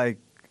feel like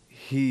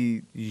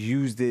he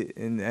used it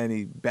in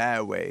any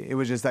bad way. It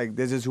was just like,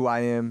 this is who I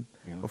am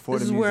before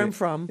This the is where I'm music.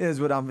 from. This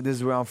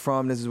is where I'm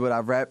from. This is what I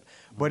rep.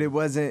 But it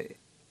wasn't.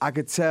 I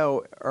could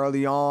tell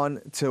early on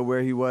to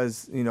where he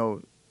was, you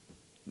know,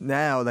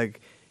 now,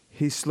 like,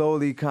 he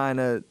slowly kind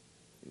of,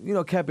 you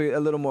know, kept it a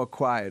little more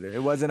quieter.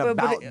 It wasn't But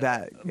about it-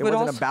 that. It but wasn't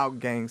also- about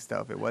gang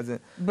stuff. It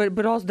wasn't.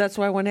 But also that's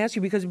why I want to ask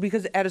you,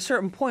 because at a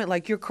certain point,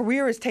 like, your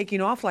career is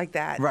taking off like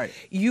that. Right.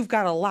 You've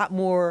got a lot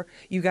more.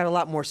 You've got a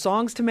lot more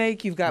songs to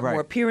make. You've got Right.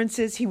 more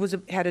appearances. He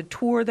had a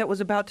tour that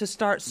was about to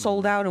start,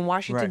 sold out in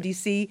Washington Right.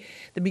 D.C.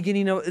 the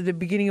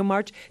beginning of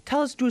March.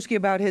 Tell us, Drewski,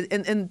 about his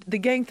and the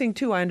gang thing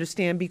too. I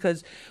understand,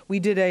 because we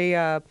did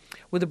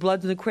with the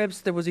Bloods and the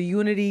Crips. There was a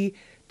unity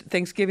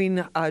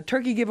Thanksgiving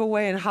turkey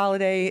giveaway and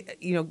holiday,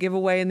 you know,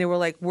 giveaway, and they were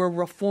like, we're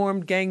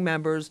reformed gang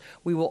members.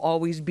 We will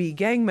always be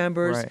gang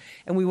members, Right.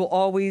 and we will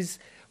always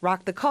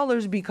rock the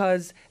colors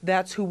because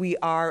that's who we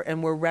are,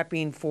 and we're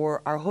repping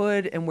for our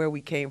hood and where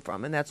we came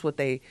from, and that's what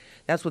they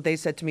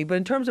said to me. But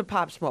in terms of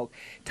Pop Smoke,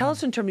 tell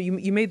us in terms of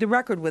you made the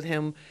record with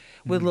him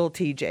with Lil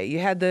TJ. You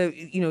had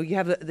you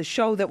have the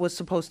show that was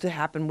supposed to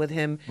happen with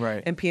him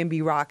Right. and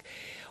PNB Rock.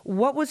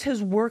 What was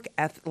his work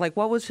ethic like?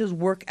 What was his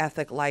work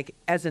ethic like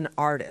as an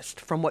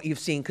artist, from what you've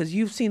seen? Because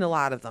you've seen a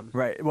lot of them.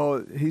 Right.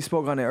 Well, he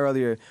spoke on it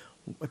earlier.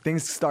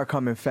 Things start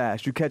coming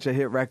fast. You catch a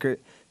hit record,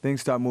 things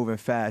start moving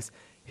fast.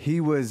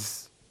 He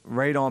was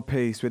right on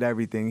pace with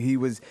everything. He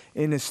was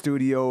in the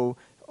studio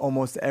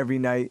almost every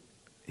night.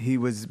 He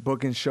was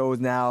booking shows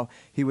now.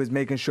 He was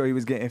making sure he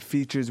was getting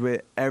features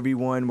with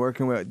everyone,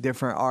 working with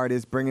different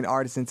artists, bringing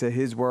artists into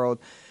his world.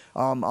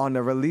 On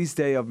the release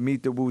day of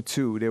Meet the Woo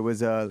 2, there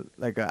was an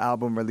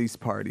album release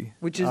party.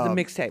 Which is the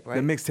mixtape, right?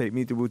 The mixtape,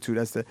 Meet the Woo 2.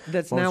 That's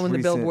That's most now in the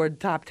recent- Billboard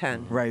Top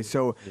 10. Right.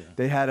 So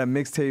they had a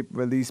mixtape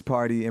release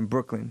party in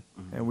Brooklyn,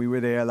 and we were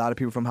there. A lot of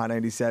people from Hot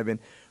 97.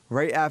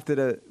 Right after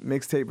the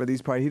mixtape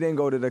release party, he didn't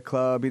go to the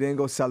club. He didn't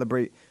go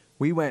celebrate.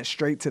 We went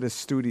straight to the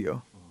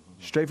studio,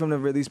 straight from the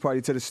release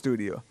party to the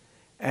studio.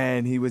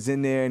 And he was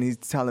in there, and he's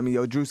telling me,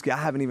 yo, Drewski, I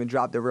haven't even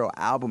dropped a real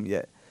album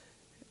yet.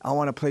 I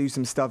want to play you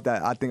some stuff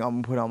that I think I'm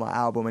going to put on my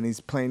album. And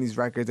he's playing these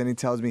records, and he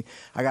tells me,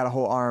 I got a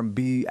whole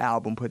R&B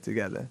album put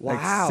together. Wow.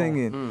 Like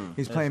singing.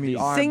 He's playing me deep.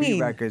 R&B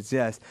Singing. records,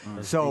 yes.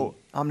 So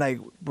I'm like,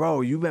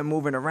 bro, you've been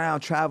moving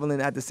around,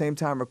 traveling at the same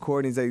time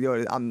recording. He's like,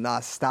 yo, I'm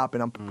not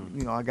stopping.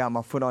 I got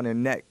my foot on their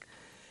neck.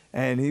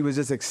 And he was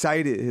just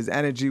excited. His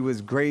energy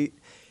was great.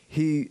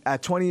 He,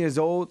 at 20 years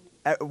old,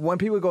 when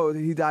people go,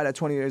 he died at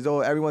 20 years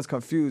old, everyone's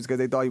confused because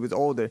they thought he was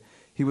older.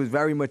 He was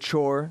very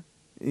mature,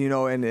 you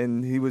know,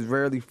 and he was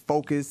rarely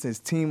focused. His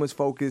team was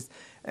focused.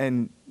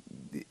 And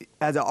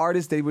as an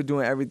artist, they were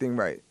doing everything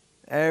right.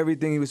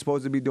 Everything he was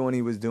supposed to be doing,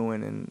 he was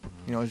doing. And,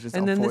 you know, it's just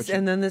and then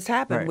unfortunate. this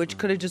happened, Right. which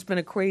could have just been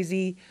a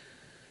crazy,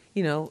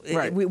 you know,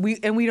 Right.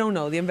 we don't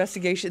know. The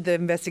investigation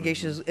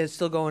is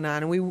still going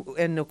on,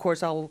 and of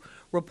course I'll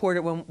report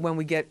it when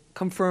we get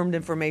confirmed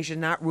information,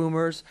 not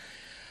rumors.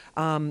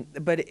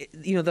 But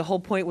you know, the whole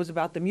point was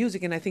about the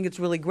music, and I think it's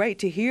really great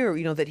to hear,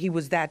 you know, that he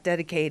was that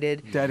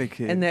dedicated,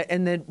 and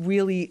that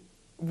really,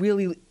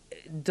 you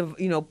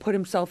know, put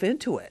himself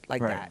into it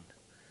like Right. that.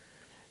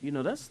 You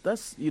know, that's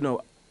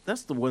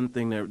the one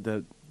thing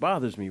that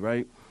bothers me,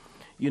 right?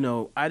 You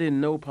know, I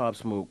didn't know Pop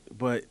Smoke,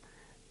 but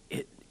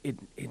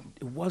it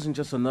wasn't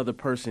just another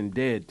person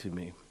dead to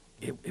me.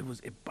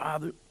 It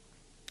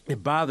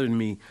bothered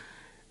me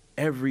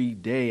every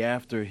day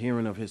after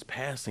hearing of his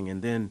passing.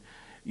 And then,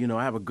 you know,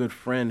 I have a good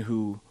friend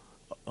who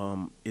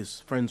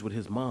is friends with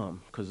his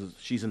mom because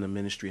she's in the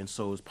ministry, and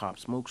so is Pop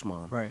Smoke's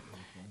mom. Right.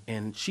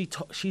 And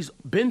she's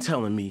been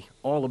telling me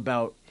all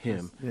about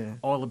him, Yeah.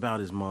 all about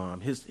his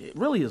mom, his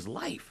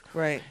life.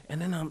 Right.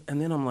 And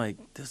then I'm like,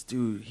 this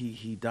dude,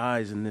 he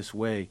dies in this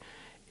way,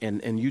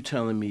 and you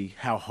telling me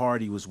how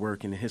hard he was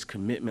working and his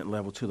commitment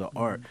level to the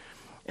art,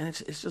 and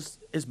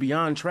it's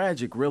beyond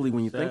tragic, really,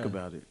 when you think Sad.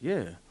 about it.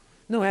 Yeah.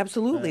 No,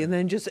 absolutely, and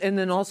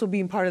then also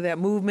being part of that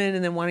movement,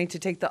 and then wanting to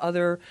take the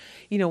other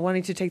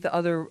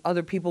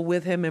people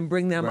with him and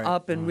bring them Right.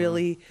 up, and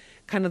really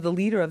kind of the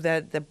leader of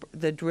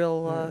the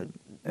drill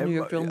New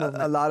York drill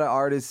movement. A lot of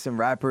artists and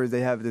rappers,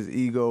 they have this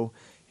ego.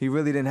 He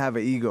really didn't have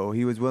an ego.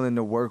 He was willing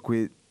to work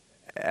with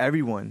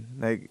everyone,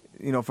 like,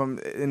 you know, from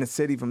in the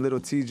city, from Little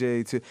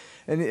TJ to,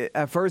 and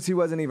at first he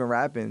wasn't even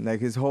rapping.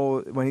 Like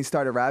when he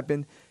started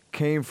rapping,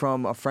 came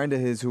from a friend of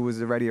his who was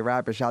already a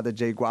rapper. Shout out to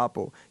Jay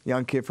Guapo,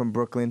 young kid from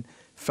Brooklyn,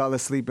 fell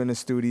asleep in the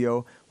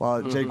studio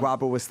while Jay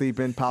Guapo was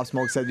sleeping. Pop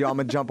Smoke said, "Yo, I'm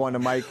gonna jump on the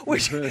mic."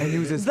 And he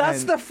was just,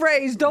 That's the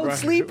phrase. Don't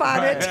sleep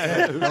on it.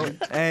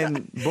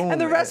 and boom. And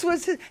the rest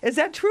was. Is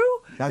that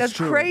true? That's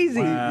true.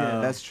 crazy. Yeah,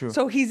 that's true.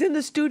 So he's in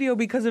the studio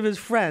because of his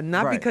friend,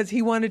 not Right. because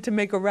he wanted to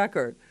make a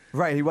record.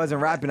 Right, he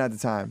wasn't rapping at the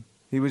time.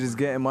 He was just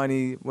getting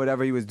money,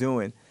 whatever he was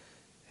doing.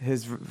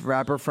 His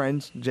rapper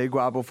friend, Jay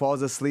Guapo,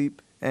 falls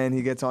asleep, and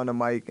he gets on the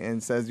mic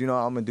and says, "You know,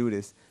 I'm going to do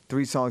this."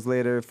 3 songs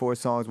later, 4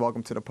 songs,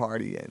 welcome to the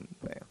party, and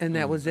bam. And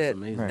that was that's it.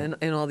 amazing. Right.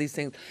 And all these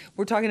things.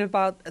 We're talking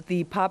about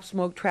the Pop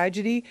Smoke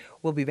tragedy.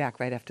 We'll be back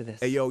right after this.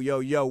 Hey,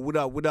 yo,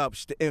 what up?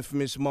 It's the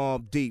infamous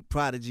Mobb Deep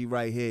Prodigy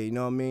right here, you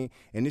know what I mean?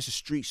 And this is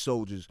Street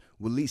Soldiers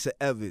with Lisa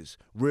Evers.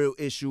 Real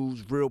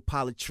issues, real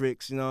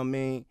politics, you know what I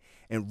mean?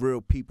 And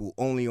real people,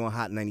 only on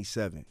Hot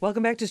 97.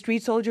 Welcome back to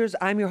Street Soldiers.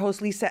 I'm your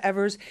host, Lisa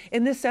Evers.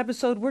 In this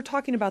episode, we're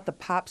talking about the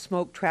Pop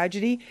Smoke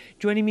tragedy.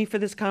 Joining me for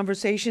this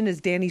conversation is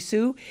Danny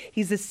Sue.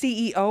 He's the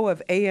CEO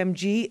of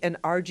AMG and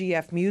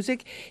RGF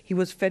Music. He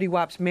was Fetty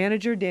Wap's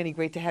manager. Danny,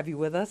 great to have you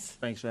with us.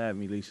 Thanks for having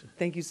me, Lisa.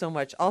 Thank you so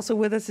much. Also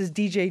with us is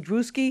DJ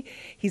Drewski.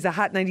 He's a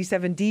Hot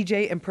 97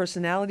 DJ and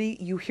personality.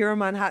 You hear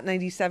him on Hot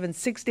 97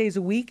 6 days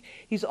a week.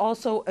 He's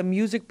also a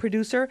music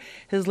producer.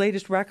 His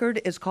latest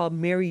record is called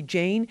Mary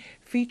Jane,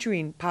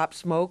 featuring Pop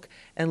Smoke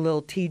and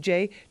Lil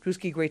TJ.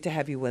 Drewski, great to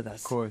have you with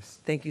us. Of course.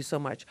 Thank you so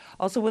much.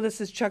 Also with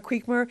us is Chuck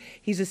Creekmer.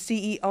 He's a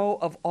CEO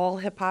of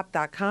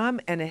AllHipHop.com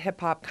and a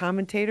hip-hop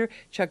commentator.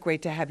 Chuck,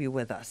 great to have you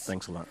with us.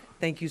 Thanks a lot.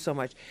 Thank you so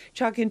much.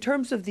 Chuck, in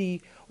terms of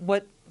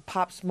what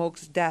Pop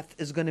Smoke's death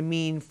is going to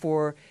mean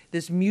for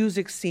this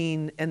music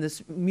scene and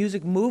this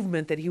music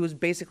movement that he was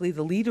basically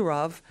the leader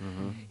of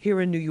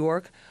here in New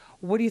York,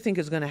 what do you think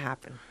is going to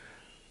happen?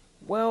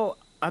 Well,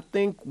 I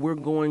think we're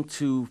going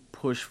to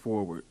push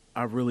forward.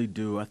 I really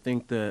do. I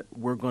think that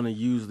we're going to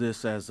use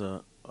this as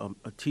a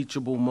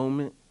teachable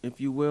moment,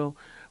 if you will.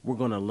 We're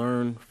going to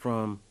learn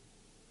from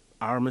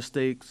our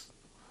mistakes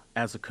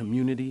as a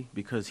community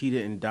because he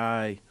didn't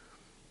die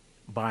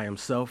by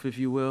himself, if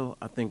you will.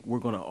 I think we're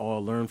going to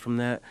all learn from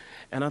that.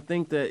 And I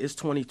think that it's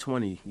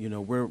 2020. You know,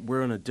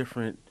 we're in a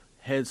different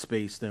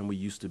headspace than we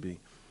used to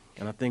be.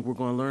 And I think we're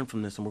going to learn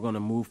from this and we're going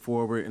to move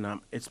forward. And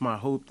it's my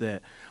hope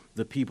that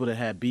the people that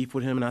had beef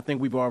with him, and I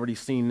think we've already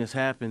seen this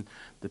happen,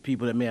 the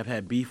people that may have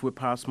had beef with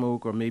Pop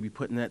Smoke or maybe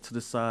putting that to the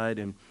side.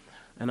 And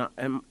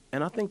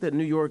I think that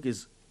New York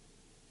is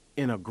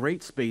in a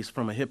great space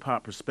from a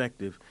hip-hop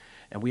perspective,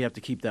 and we have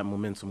to keep that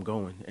momentum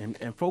going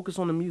and focus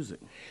on the music.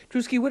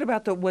 Drewski, what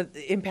about what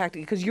impact?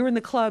 Because you're in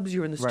the clubs,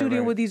 you're in the Right, studio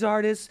right. with these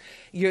artists.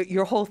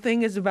 Your whole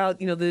thing is about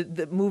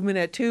the movement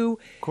at 2.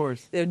 Of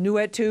course. The new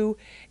at 2,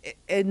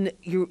 and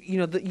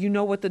you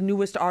know what the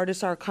newest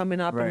artists are coming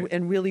up, Right.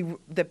 and really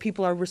that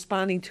people are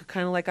responding to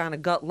kind of like on a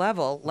gut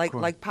level,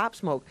 like Pop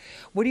Smoke.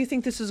 What do you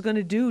think this is going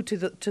to do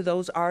to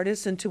those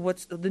artists and to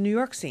what's the New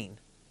York scene?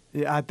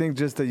 Yeah, I think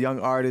just the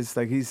young artists,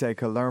 like he said,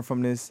 could learn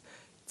from this,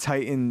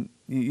 tighten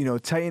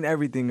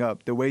everything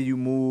up, the way you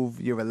move,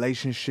 your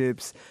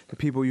relationships, the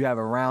people you have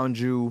around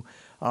you.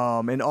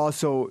 And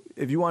also,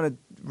 if you want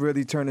to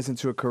really turn this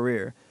into a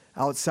career,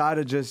 outside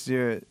of just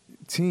your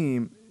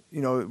team,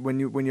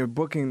 when you're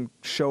booking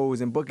shows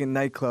and booking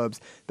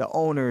nightclubs, the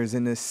owners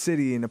in the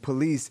city and the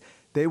police,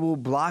 they will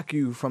block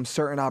you from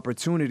certain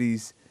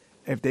opportunities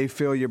if they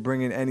feel you're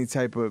bringing any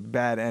type of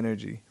bad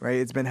energy, right?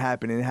 It's been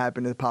happening. It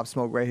happened to Pop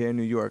Smoke right here in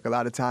New York. A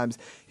lot of times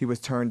he was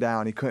turned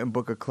down. He couldn't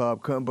book a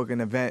club, couldn't book an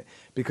event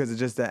because of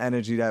just the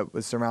energy that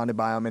was surrounded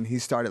by him, and he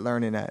started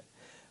learning that.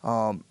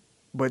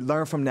 But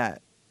learn from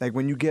that. Like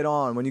when you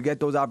get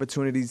those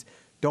opportunities,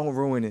 don't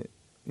ruin it.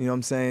 You know what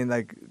I'm saying?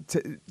 Like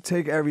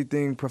take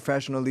everything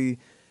professionally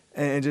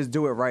and just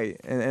do it right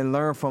and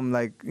learn from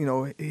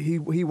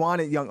he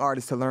wanted young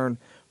artists to learn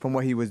from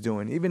what he was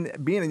doing. Even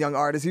being a young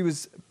artist, he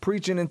was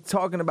preaching and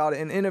talking about it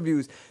in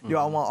interviews. Yo,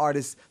 I want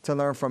artists to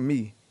learn from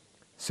me.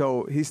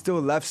 So he still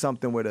left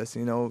something with us,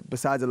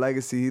 besides a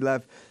legacy. He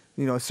left,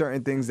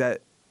 certain things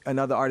that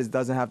another artist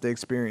doesn't have to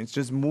experience.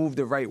 Just move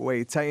the right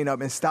way, tighten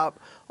up, and stop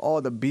all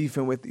the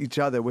beefing with each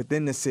other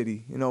within the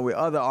city, with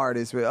other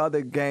artists, with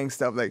other gang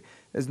stuff. Like,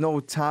 there's no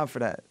time for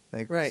that.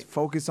 Like, Right.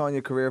 Focus on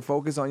your career,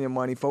 focus on your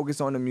money, focus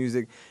on the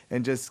music,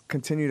 and just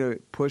continue to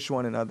push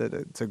one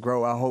another to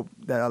grow. I hope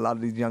that a lot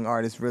of these young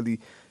artists really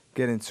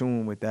get in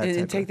tune with that.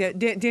 And take that,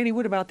 Danny.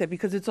 What about that?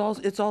 Because it's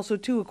also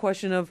too a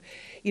question of,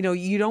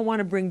 you don't want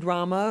to bring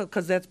drama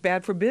because that's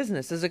bad for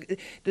business.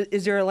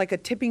 Is there like a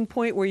tipping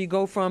point where you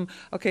go from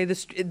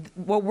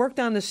what worked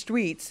on the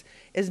streets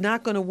is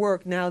not going to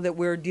work now that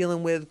we're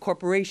dealing with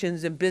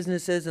corporations and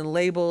businesses and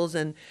labels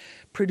and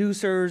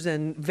producers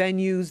and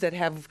venues that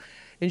have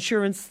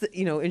insurance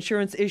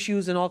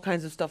issues and all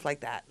kinds of stuff like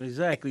that.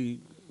 Exactly.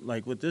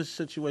 Like with this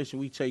situation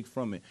we take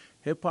from it,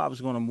 hip hop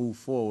is going to move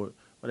forward,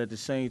 but at the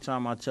same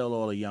time, I tell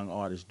all the young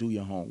artists, do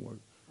your homework.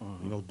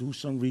 Do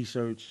some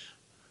research,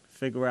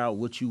 figure out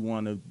what you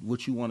want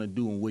to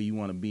do and where you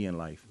want to be in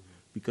life,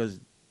 because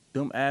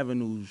them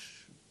avenues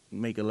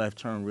make a left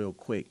turn real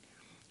quick.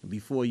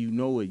 Before you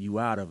know it, you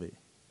out of it.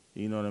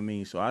 You know what I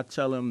mean? So I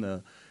tell them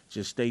to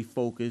just stay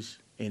focused,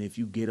 and if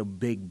you get a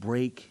big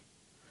break,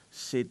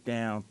 sit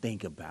down,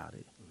 think about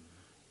it.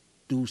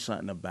 Do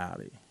something about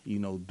it. You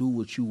know, do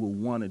what you would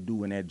want to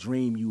do in that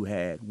dream you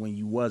had when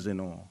you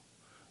wasn't on.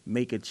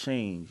 Make a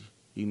change.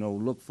 You know,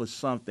 look for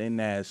something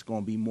that's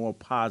going to be more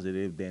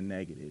positive than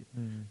negative.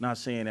 Not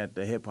saying that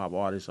the hip-hop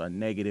artists are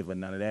negative or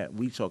none of that.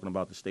 We talking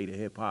about the state of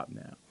hip-hop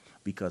now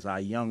because our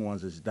young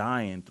ones is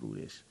dying through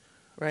this.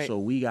 Right. So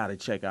we got to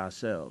check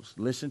ourselves.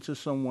 Listen to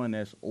someone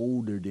that's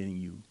older than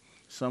you.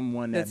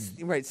 Someone That's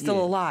right,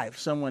 still alive.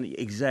 Someone,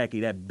 exactly,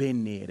 that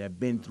been there, that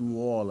been through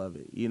all of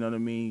it. You know what I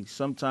mean?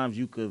 Sometimes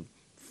you could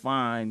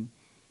find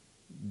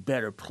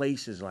better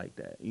places like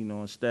that. You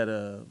know, instead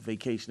of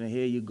vacationing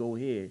here, you go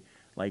here.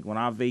 Like when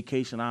I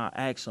vacation, I'll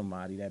ask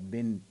somebody that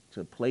been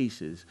to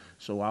places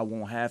so I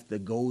won't have to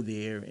go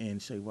there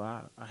and say,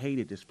 well, I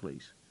hated this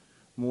place.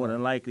 More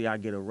than likely, I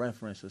get a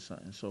reference or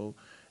something. So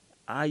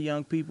our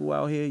young people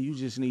out here, you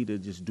just need to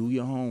just do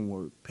your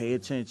homework, pay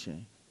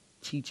attention,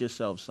 teach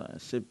yourself something.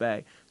 Sit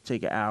back,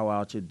 take an hour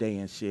out your day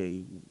and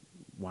say,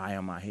 why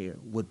am I here?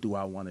 What do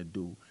I want to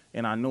do?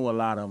 And I know a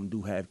lot of them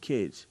do have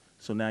kids.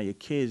 So now your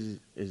kids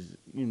is,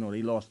 you know,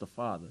 they lost a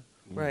father.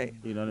 Right.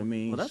 You know what I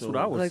mean? Well, that's So- what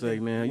I would Like say,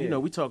 the- man. yeah. You know,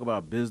 we talk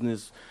about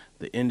business,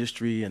 the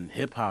industry, and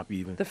hip hop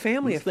even. The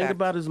family Let's think effect.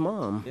 about his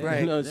mom. Yeah.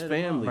 Right. You know, his Yeah, the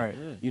family. mom. Right.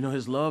 Yeah. You know,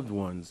 his loved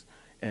ones.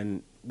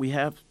 And we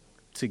have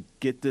to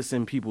get this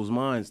in people's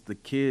minds, the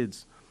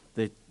kids,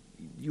 that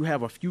you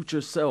have a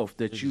future self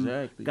that you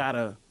Exactly. got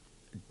a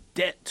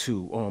debt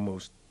to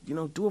almost. You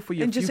know, do it for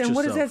your And future and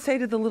what does that self. say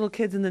to the little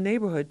kids in the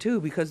neighborhood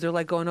too? Because they're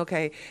like going,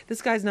 okay,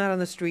 this guy's not on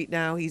the street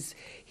now. He's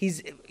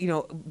you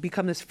know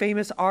become this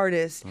famous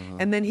artist,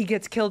 and then he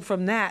gets killed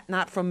from that,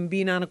 not from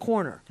being on a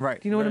corner. Right.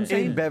 Do you know what I'm Right.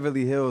 saying? In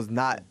Beverly Hills,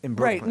 not in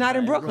Brooklyn. Right, not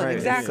in Brooklyn, Right,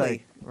 it's exactly.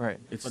 like- right.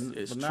 It's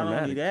But not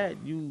traumatic. only that,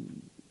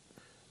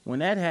 when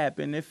that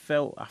happened, I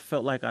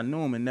felt like I knew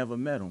him and never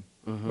met him.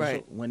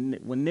 Right. So when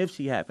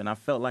Nipsey happened, I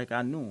felt like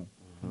I knew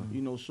him.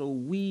 You know, so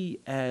we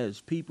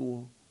as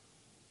people,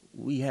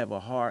 we have a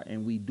heart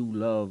and we do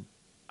love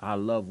our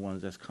loved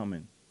ones that's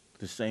coming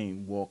the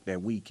same walk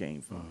that we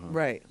came from.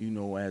 Right. You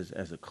know, as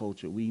a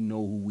culture, we know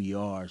who we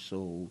are.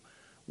 So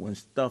when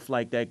stuff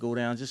like that go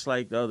down, just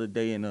like the other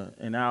day in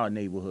our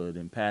neighborhood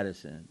in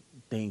Patterson,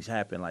 things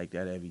happen like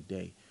that every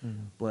day.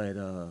 But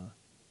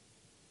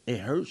it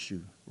hurts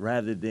you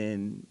rather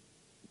than,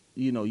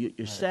 you know,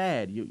 you're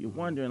sad. You're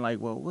wondering like,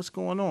 well, what's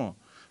going on?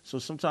 So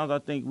sometimes I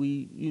think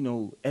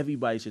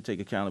everybody should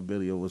take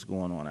accountability of what's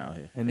going on out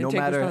here. And And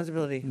take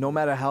responsibility. no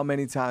matter how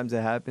many times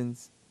it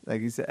happens,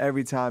 like you said,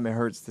 every time it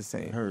hurts the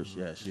same. It hurts,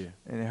 yes. Yeah.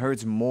 And it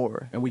hurts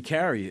more. And we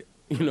carry it.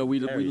 You know, we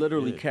Carry it,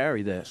 literally yeah.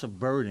 carry that. It's a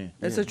burden.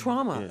 It's Yeah. a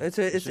trauma. Yeah. It's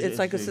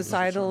like a it's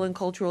societal trauma. and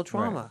cultural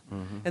trauma.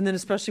 Mm-hmm. And then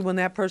especially when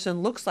that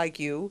person looks like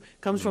you,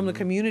 comes from the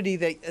community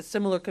a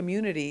similar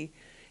community,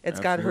 it's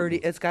got hurt.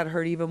 Absolutely. It's got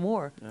hurt even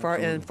more for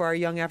our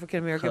young African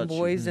American Cuts you.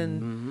 boys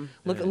and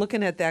Mm-hmm.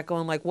 looking at that,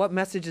 going like, what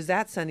message is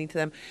that sending to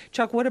them?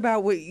 Chuck, what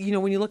about when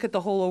you look at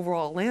the whole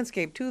overall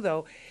landscape too,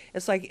 though,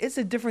 it's like it's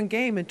a different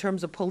game in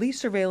terms of police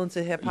surveillance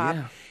of hip hop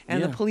Yeah,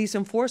 and the yeah. police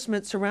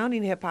enforcement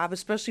surrounding hip hop,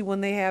 especially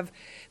when they have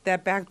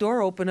that back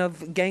door open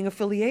of gang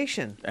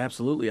affiliation.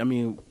 Absolutely. I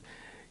mean,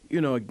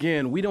 you know,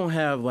 again, we don't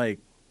have like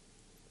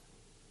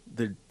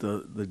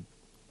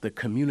the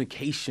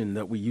communication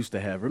that we used to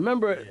have.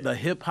 Remember the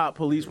hip hop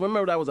police?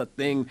 Remember that was a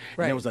thing, and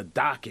Right. there was a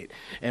docket,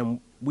 and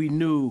we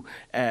knew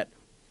at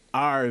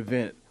our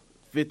event,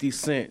 50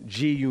 Cent,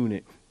 G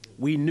Unit,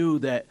 we knew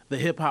that the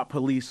hip hop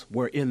police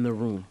were in the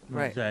room.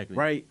 Right. Exactly.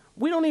 Right?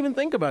 We don't even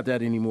think about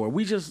that anymore.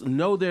 We just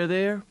know they're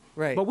there.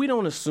 Right. But we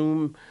don't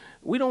assume.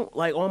 We don't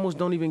almost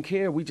don't even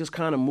care. We just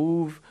kind of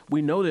move.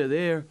 We know they're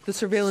there. The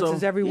surveillance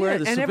is everywhere,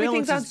 the and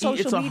everything's on surveillance is-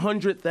 social It's media.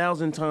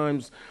 100,000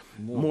 times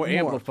more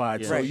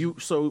amplified. Yeah.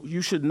 So Right.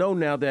 you should know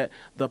now that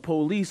the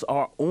police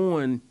are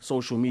on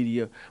social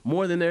media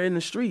more than they're in the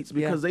streets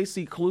because Yeah. they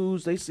see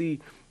clues, they see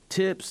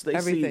tips, they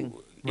Everything.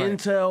 see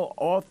intel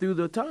all through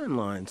the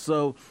timeline.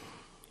 So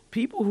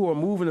people who are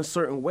moving a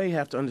certain way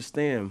have to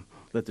understand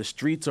that the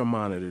streets are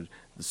monitored,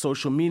 the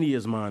social media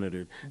is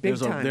monitored. Big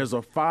time. There's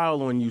a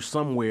file on you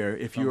somewhere.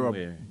 If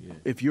Somewhere, yeah.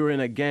 if you're in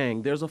a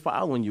gang, there's a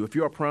file on you. If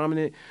you're a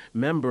prominent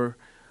member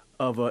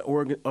of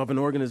an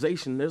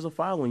organization, there's a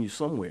file on you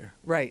somewhere.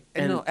 Right.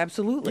 And no,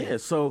 absolutely. Yeah.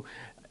 So,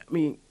 I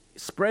mean,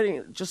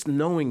 just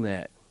knowing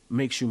that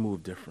makes you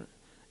move different.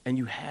 And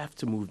you have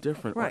to move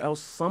different, Right. or else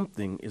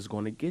something is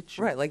going to get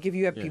you. Right. Like if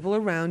you have Yeah. people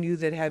around you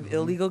that have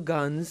illegal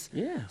guns,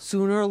 Yeah.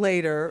 sooner or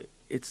later,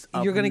 It's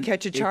you're going to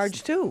catch a it's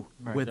charge too.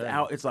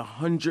 Without, it's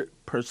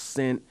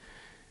 100%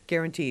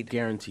 Guaranteed.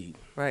 guaranteed.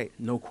 Right.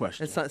 No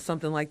question. It's not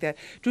something like that.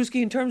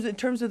 Drewski, in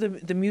terms of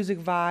the music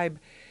vibe,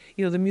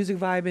 the music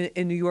vibe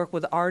in New York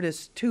with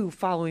artists too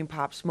following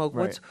Pop Smoke.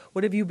 Right.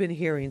 What have you been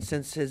hearing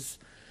since his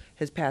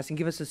passing?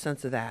 Give us a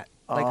sense of that.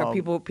 Like are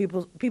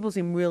people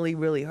seem really,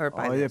 really hurt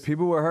by Oh yeah, this.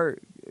 people were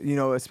hurt.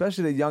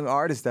 Especially the young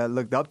artists that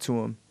looked up to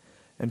him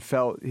and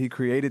felt he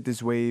created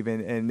this wave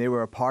and they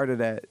were a part of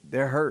that.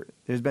 They're hurt.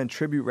 There's been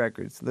tribute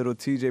records. Little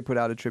TJ put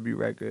out a tribute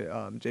record.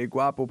 Jay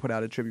Guapo put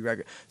out a tribute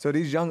record. So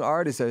these young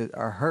artists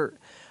are hurt.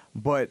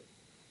 But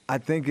I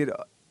think it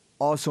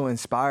also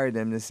inspired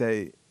them to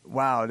say,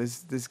 wow,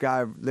 this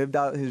guy lived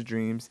out his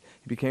dreams.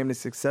 He became a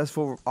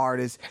successful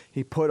artist.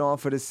 He put on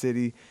for the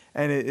city,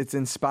 and it's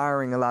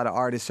inspiring a lot of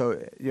artists.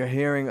 So you're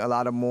hearing a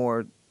lot of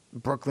more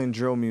Brooklyn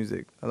drill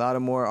music, a lot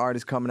of more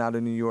artists coming out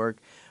of New York,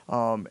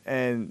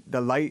 and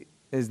the light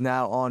is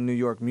now on New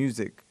York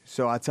music.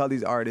 So I tell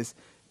these artists,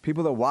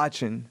 people are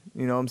watching,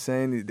 you know what I'm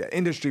saying? The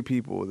industry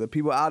people, the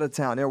people out of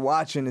town, they're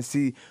watching to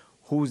see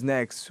who's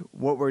next,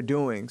 what we're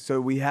doing.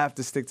 So we have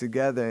to stick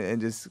together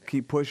and just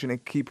keep pushing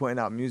and keep putting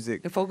out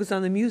music. And focus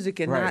on the music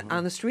and Right. not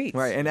on the streets.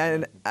 Right,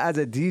 and as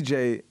a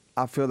DJ,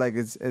 I feel like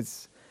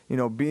it's you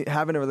know,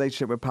 having a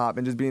relationship with Pop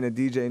and just being a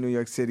DJ in New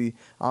York City,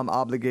 I'm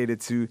obligated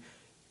to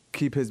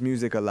keep his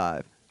music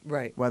alive.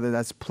 Right. Whether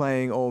that's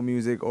playing old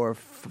music or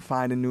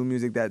finding new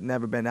music that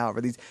never been out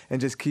released,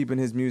 and just keeping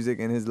his music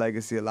and his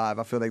legacy alive.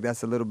 I feel like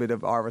that's a little bit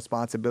of our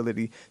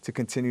responsibility to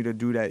continue to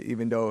do that,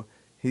 even though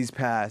he's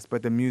passed,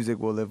 but the music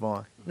will live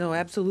on. No,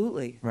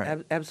 absolutely.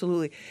 Right.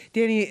 Absolutely.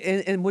 Danny,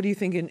 and what do you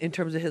think in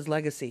terms of his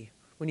legacy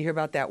when you hear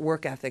about that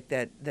work ethic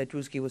that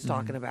Drewski was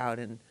talking about,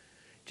 and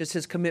just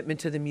his commitment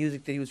to the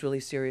music, that he was really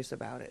serious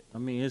about it? I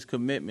mean, his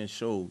commitment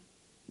showed,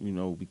 you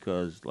know,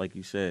 because like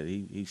you said,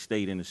 he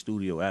stayed in the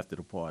studio after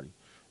the party.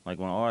 Like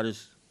when an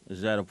artist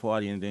is at a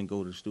party and then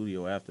go to the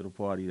studio after the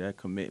party, that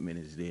commitment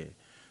is there.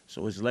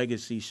 So his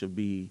legacy should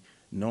be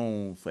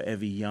known for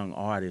every young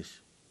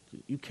artist.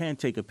 You can't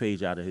take a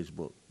page out of his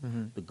book.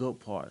 The good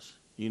parts,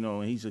 you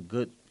know, and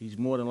he's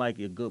more than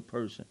likely a good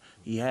person.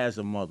 He has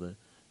a mother,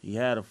 he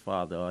had a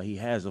father, or he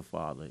has a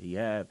father, he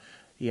had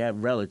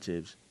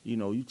relatives. You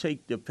know, you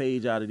take the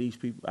page out of these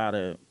people, out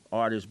of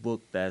artist's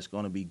book, that's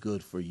going to be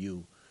good for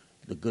you,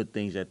 the good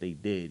things that they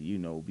did, you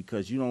know,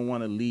 because you don't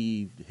want to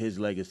leave his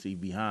legacy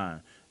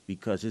behind,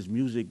 because his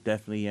music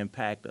definitely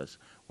impacted us.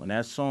 When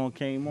that song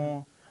came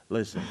on,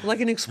 listen.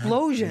 Like an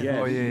explosion.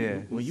 Oh,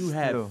 yeah. When you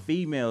had Still.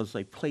 females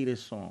like, play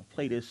this song.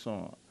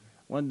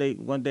 One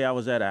day I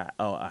was at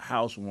a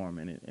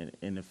housewarming,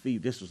 and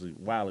this was a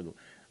while ago.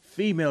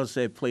 Females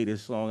said, play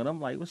this song, and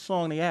I'm like, what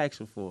song they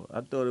asking for?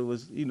 I thought it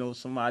was, you know,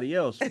 somebody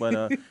else,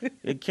 but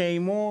it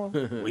came on.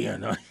 We are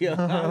not.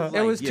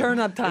 It was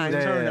turn-up time. It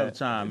was Yeah. turn-up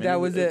time. and That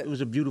was it. It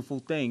was a beautiful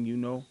thing, you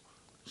know.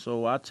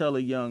 So I tell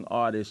a young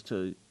artist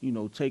to, you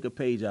know, take a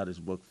page out of his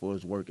book for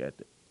his work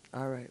ethic.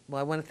 All right. Well,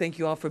 I want to thank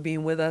you all for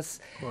being with us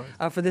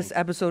for this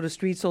episode of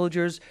Street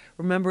Soldiers,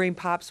 remembering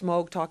Pop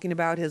Smoke, talking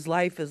about his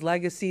life, his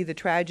legacy, the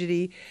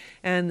tragedy,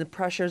 and the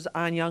pressures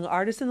on young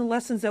artists and the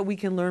lessons that we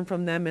can learn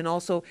from them. And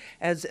also,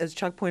 as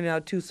Chuck pointed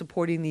out, too,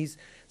 supporting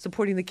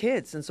the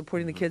kids and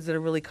supporting the kids that are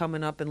really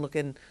coming up and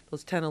looking,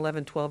 those 10,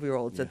 11,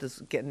 12-year-olds that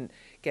is getting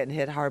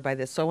hit hard by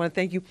this. So I want to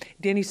thank you.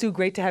 Danny Sue,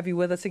 great to have you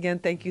with us again.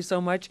 Thank you so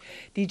much.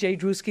 DJ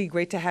Drewski,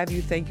 great to have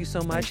you. Thank you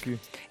so much. Thank you.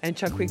 And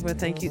Chuck Creekman,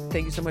 thank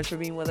you so much for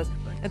being with us.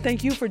 And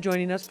thank you for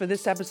joining us for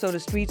this episode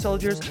of Street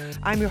Soldiers.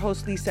 I'm your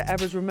host, Lisa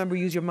Evers. Remember,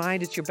 use your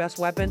mind. It's your best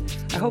weapon.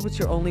 I hope it's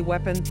your only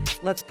weapon.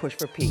 Let's push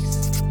for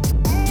peace.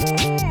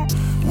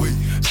 Wait,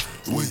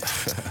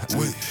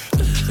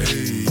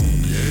 hey,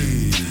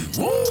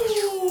 woo!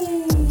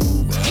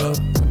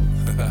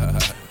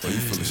 Oh, you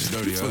feeling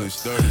sturdy, baby.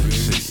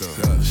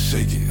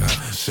 Shake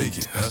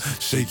it.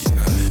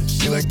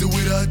 She like the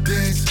way that I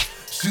dance.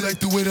 She like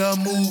the way that I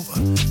move.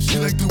 She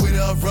like the way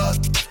that I rock.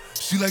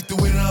 She like the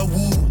way that I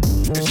woo.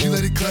 And she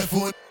let it clap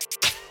for it.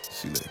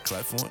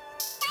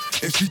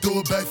 And she throw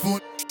it back for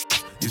it.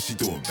 Yeah, she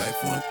throw it back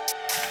for it.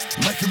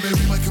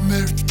 Micah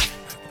Mary.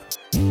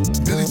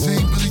 Billie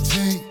Jean.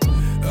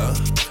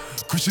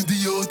 Christian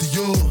Dior.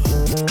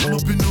 I'm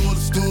up in all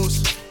the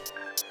stores.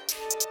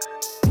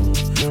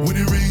 When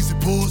it rains, it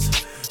pours.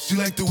 She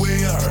like the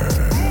way I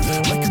heard.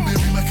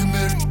 Micah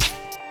Mary.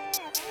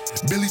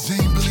 Billie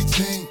Jean.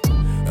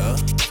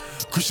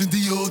 Christian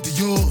Dior.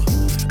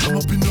 I'm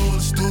up in all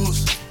the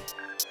stores.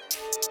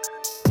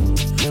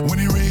 When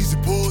it rains,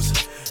 it pours.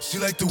 She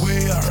like the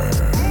way I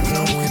heard. When I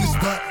walk in the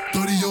spot,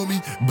 30 on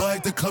me. Buy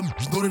it to come,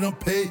 know that I'm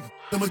paid.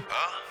 I'ma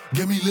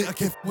get me lit, I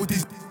can't f with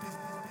these.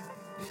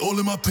 All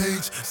in my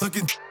page,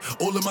 sucking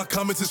all in my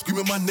comments and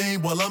screaming my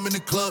name while I'm in the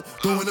club,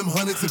 throwing them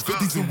hundreds and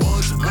fifties and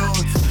ones.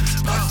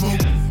 I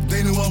smoke,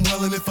 they know I'm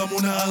wildin'. If I'm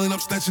on the island, I'm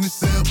snatching the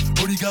cell.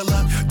 Brody got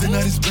locked, the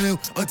night is bail.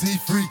 Until he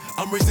free,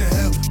 I'm raising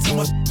hell. Tell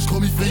my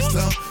call me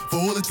FaceTime. For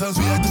all the times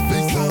we had to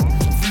FaceTime.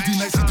 3D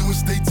nights we doing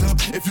state time.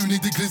 If you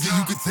need the glizzy,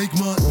 you can take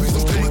mine. Please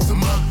don't come up to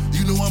mine.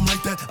 You know I'm like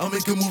that, I'll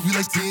make a movie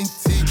like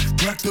TNT.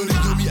 Black 30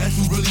 on me, ask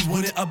who really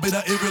want it. I bet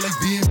I air it like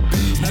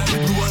DMB. Now I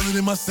Blue Island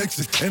in my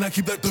section, and I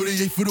keep that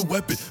 38 for the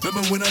weapon.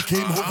 Remember when I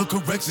came home for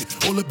correction?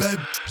 All the bad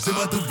in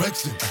my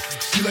direction.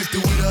 She like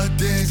the way that I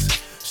dance.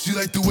 She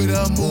like the way that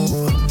I move.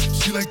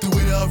 She like the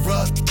way that I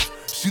rock.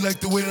 She like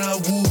the way that I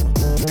woo.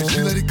 And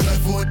she let it clap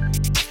for it.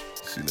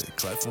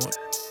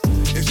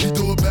 And she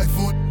throw it back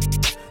for it.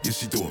 Yeah,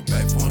 she throw it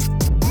back for it.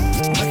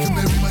 Micah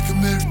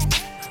Mary.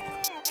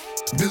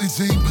 Billie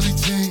Jean.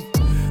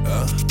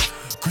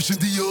 Christian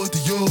Dior.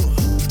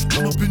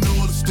 I'm up in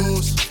all the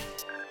stores.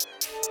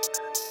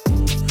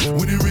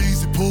 When it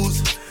rains, it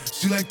pours.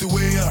 She like the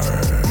way I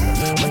heard.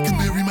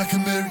 Micah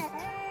Mary.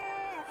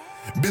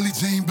 Billie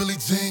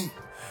Jean.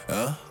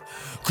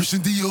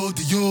 Christian Dior,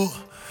 Dior.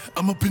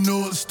 I'm up in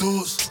all the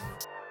stores.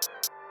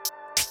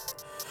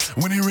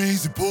 When it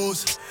rains, it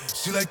pours.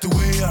 She like the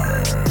way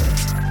I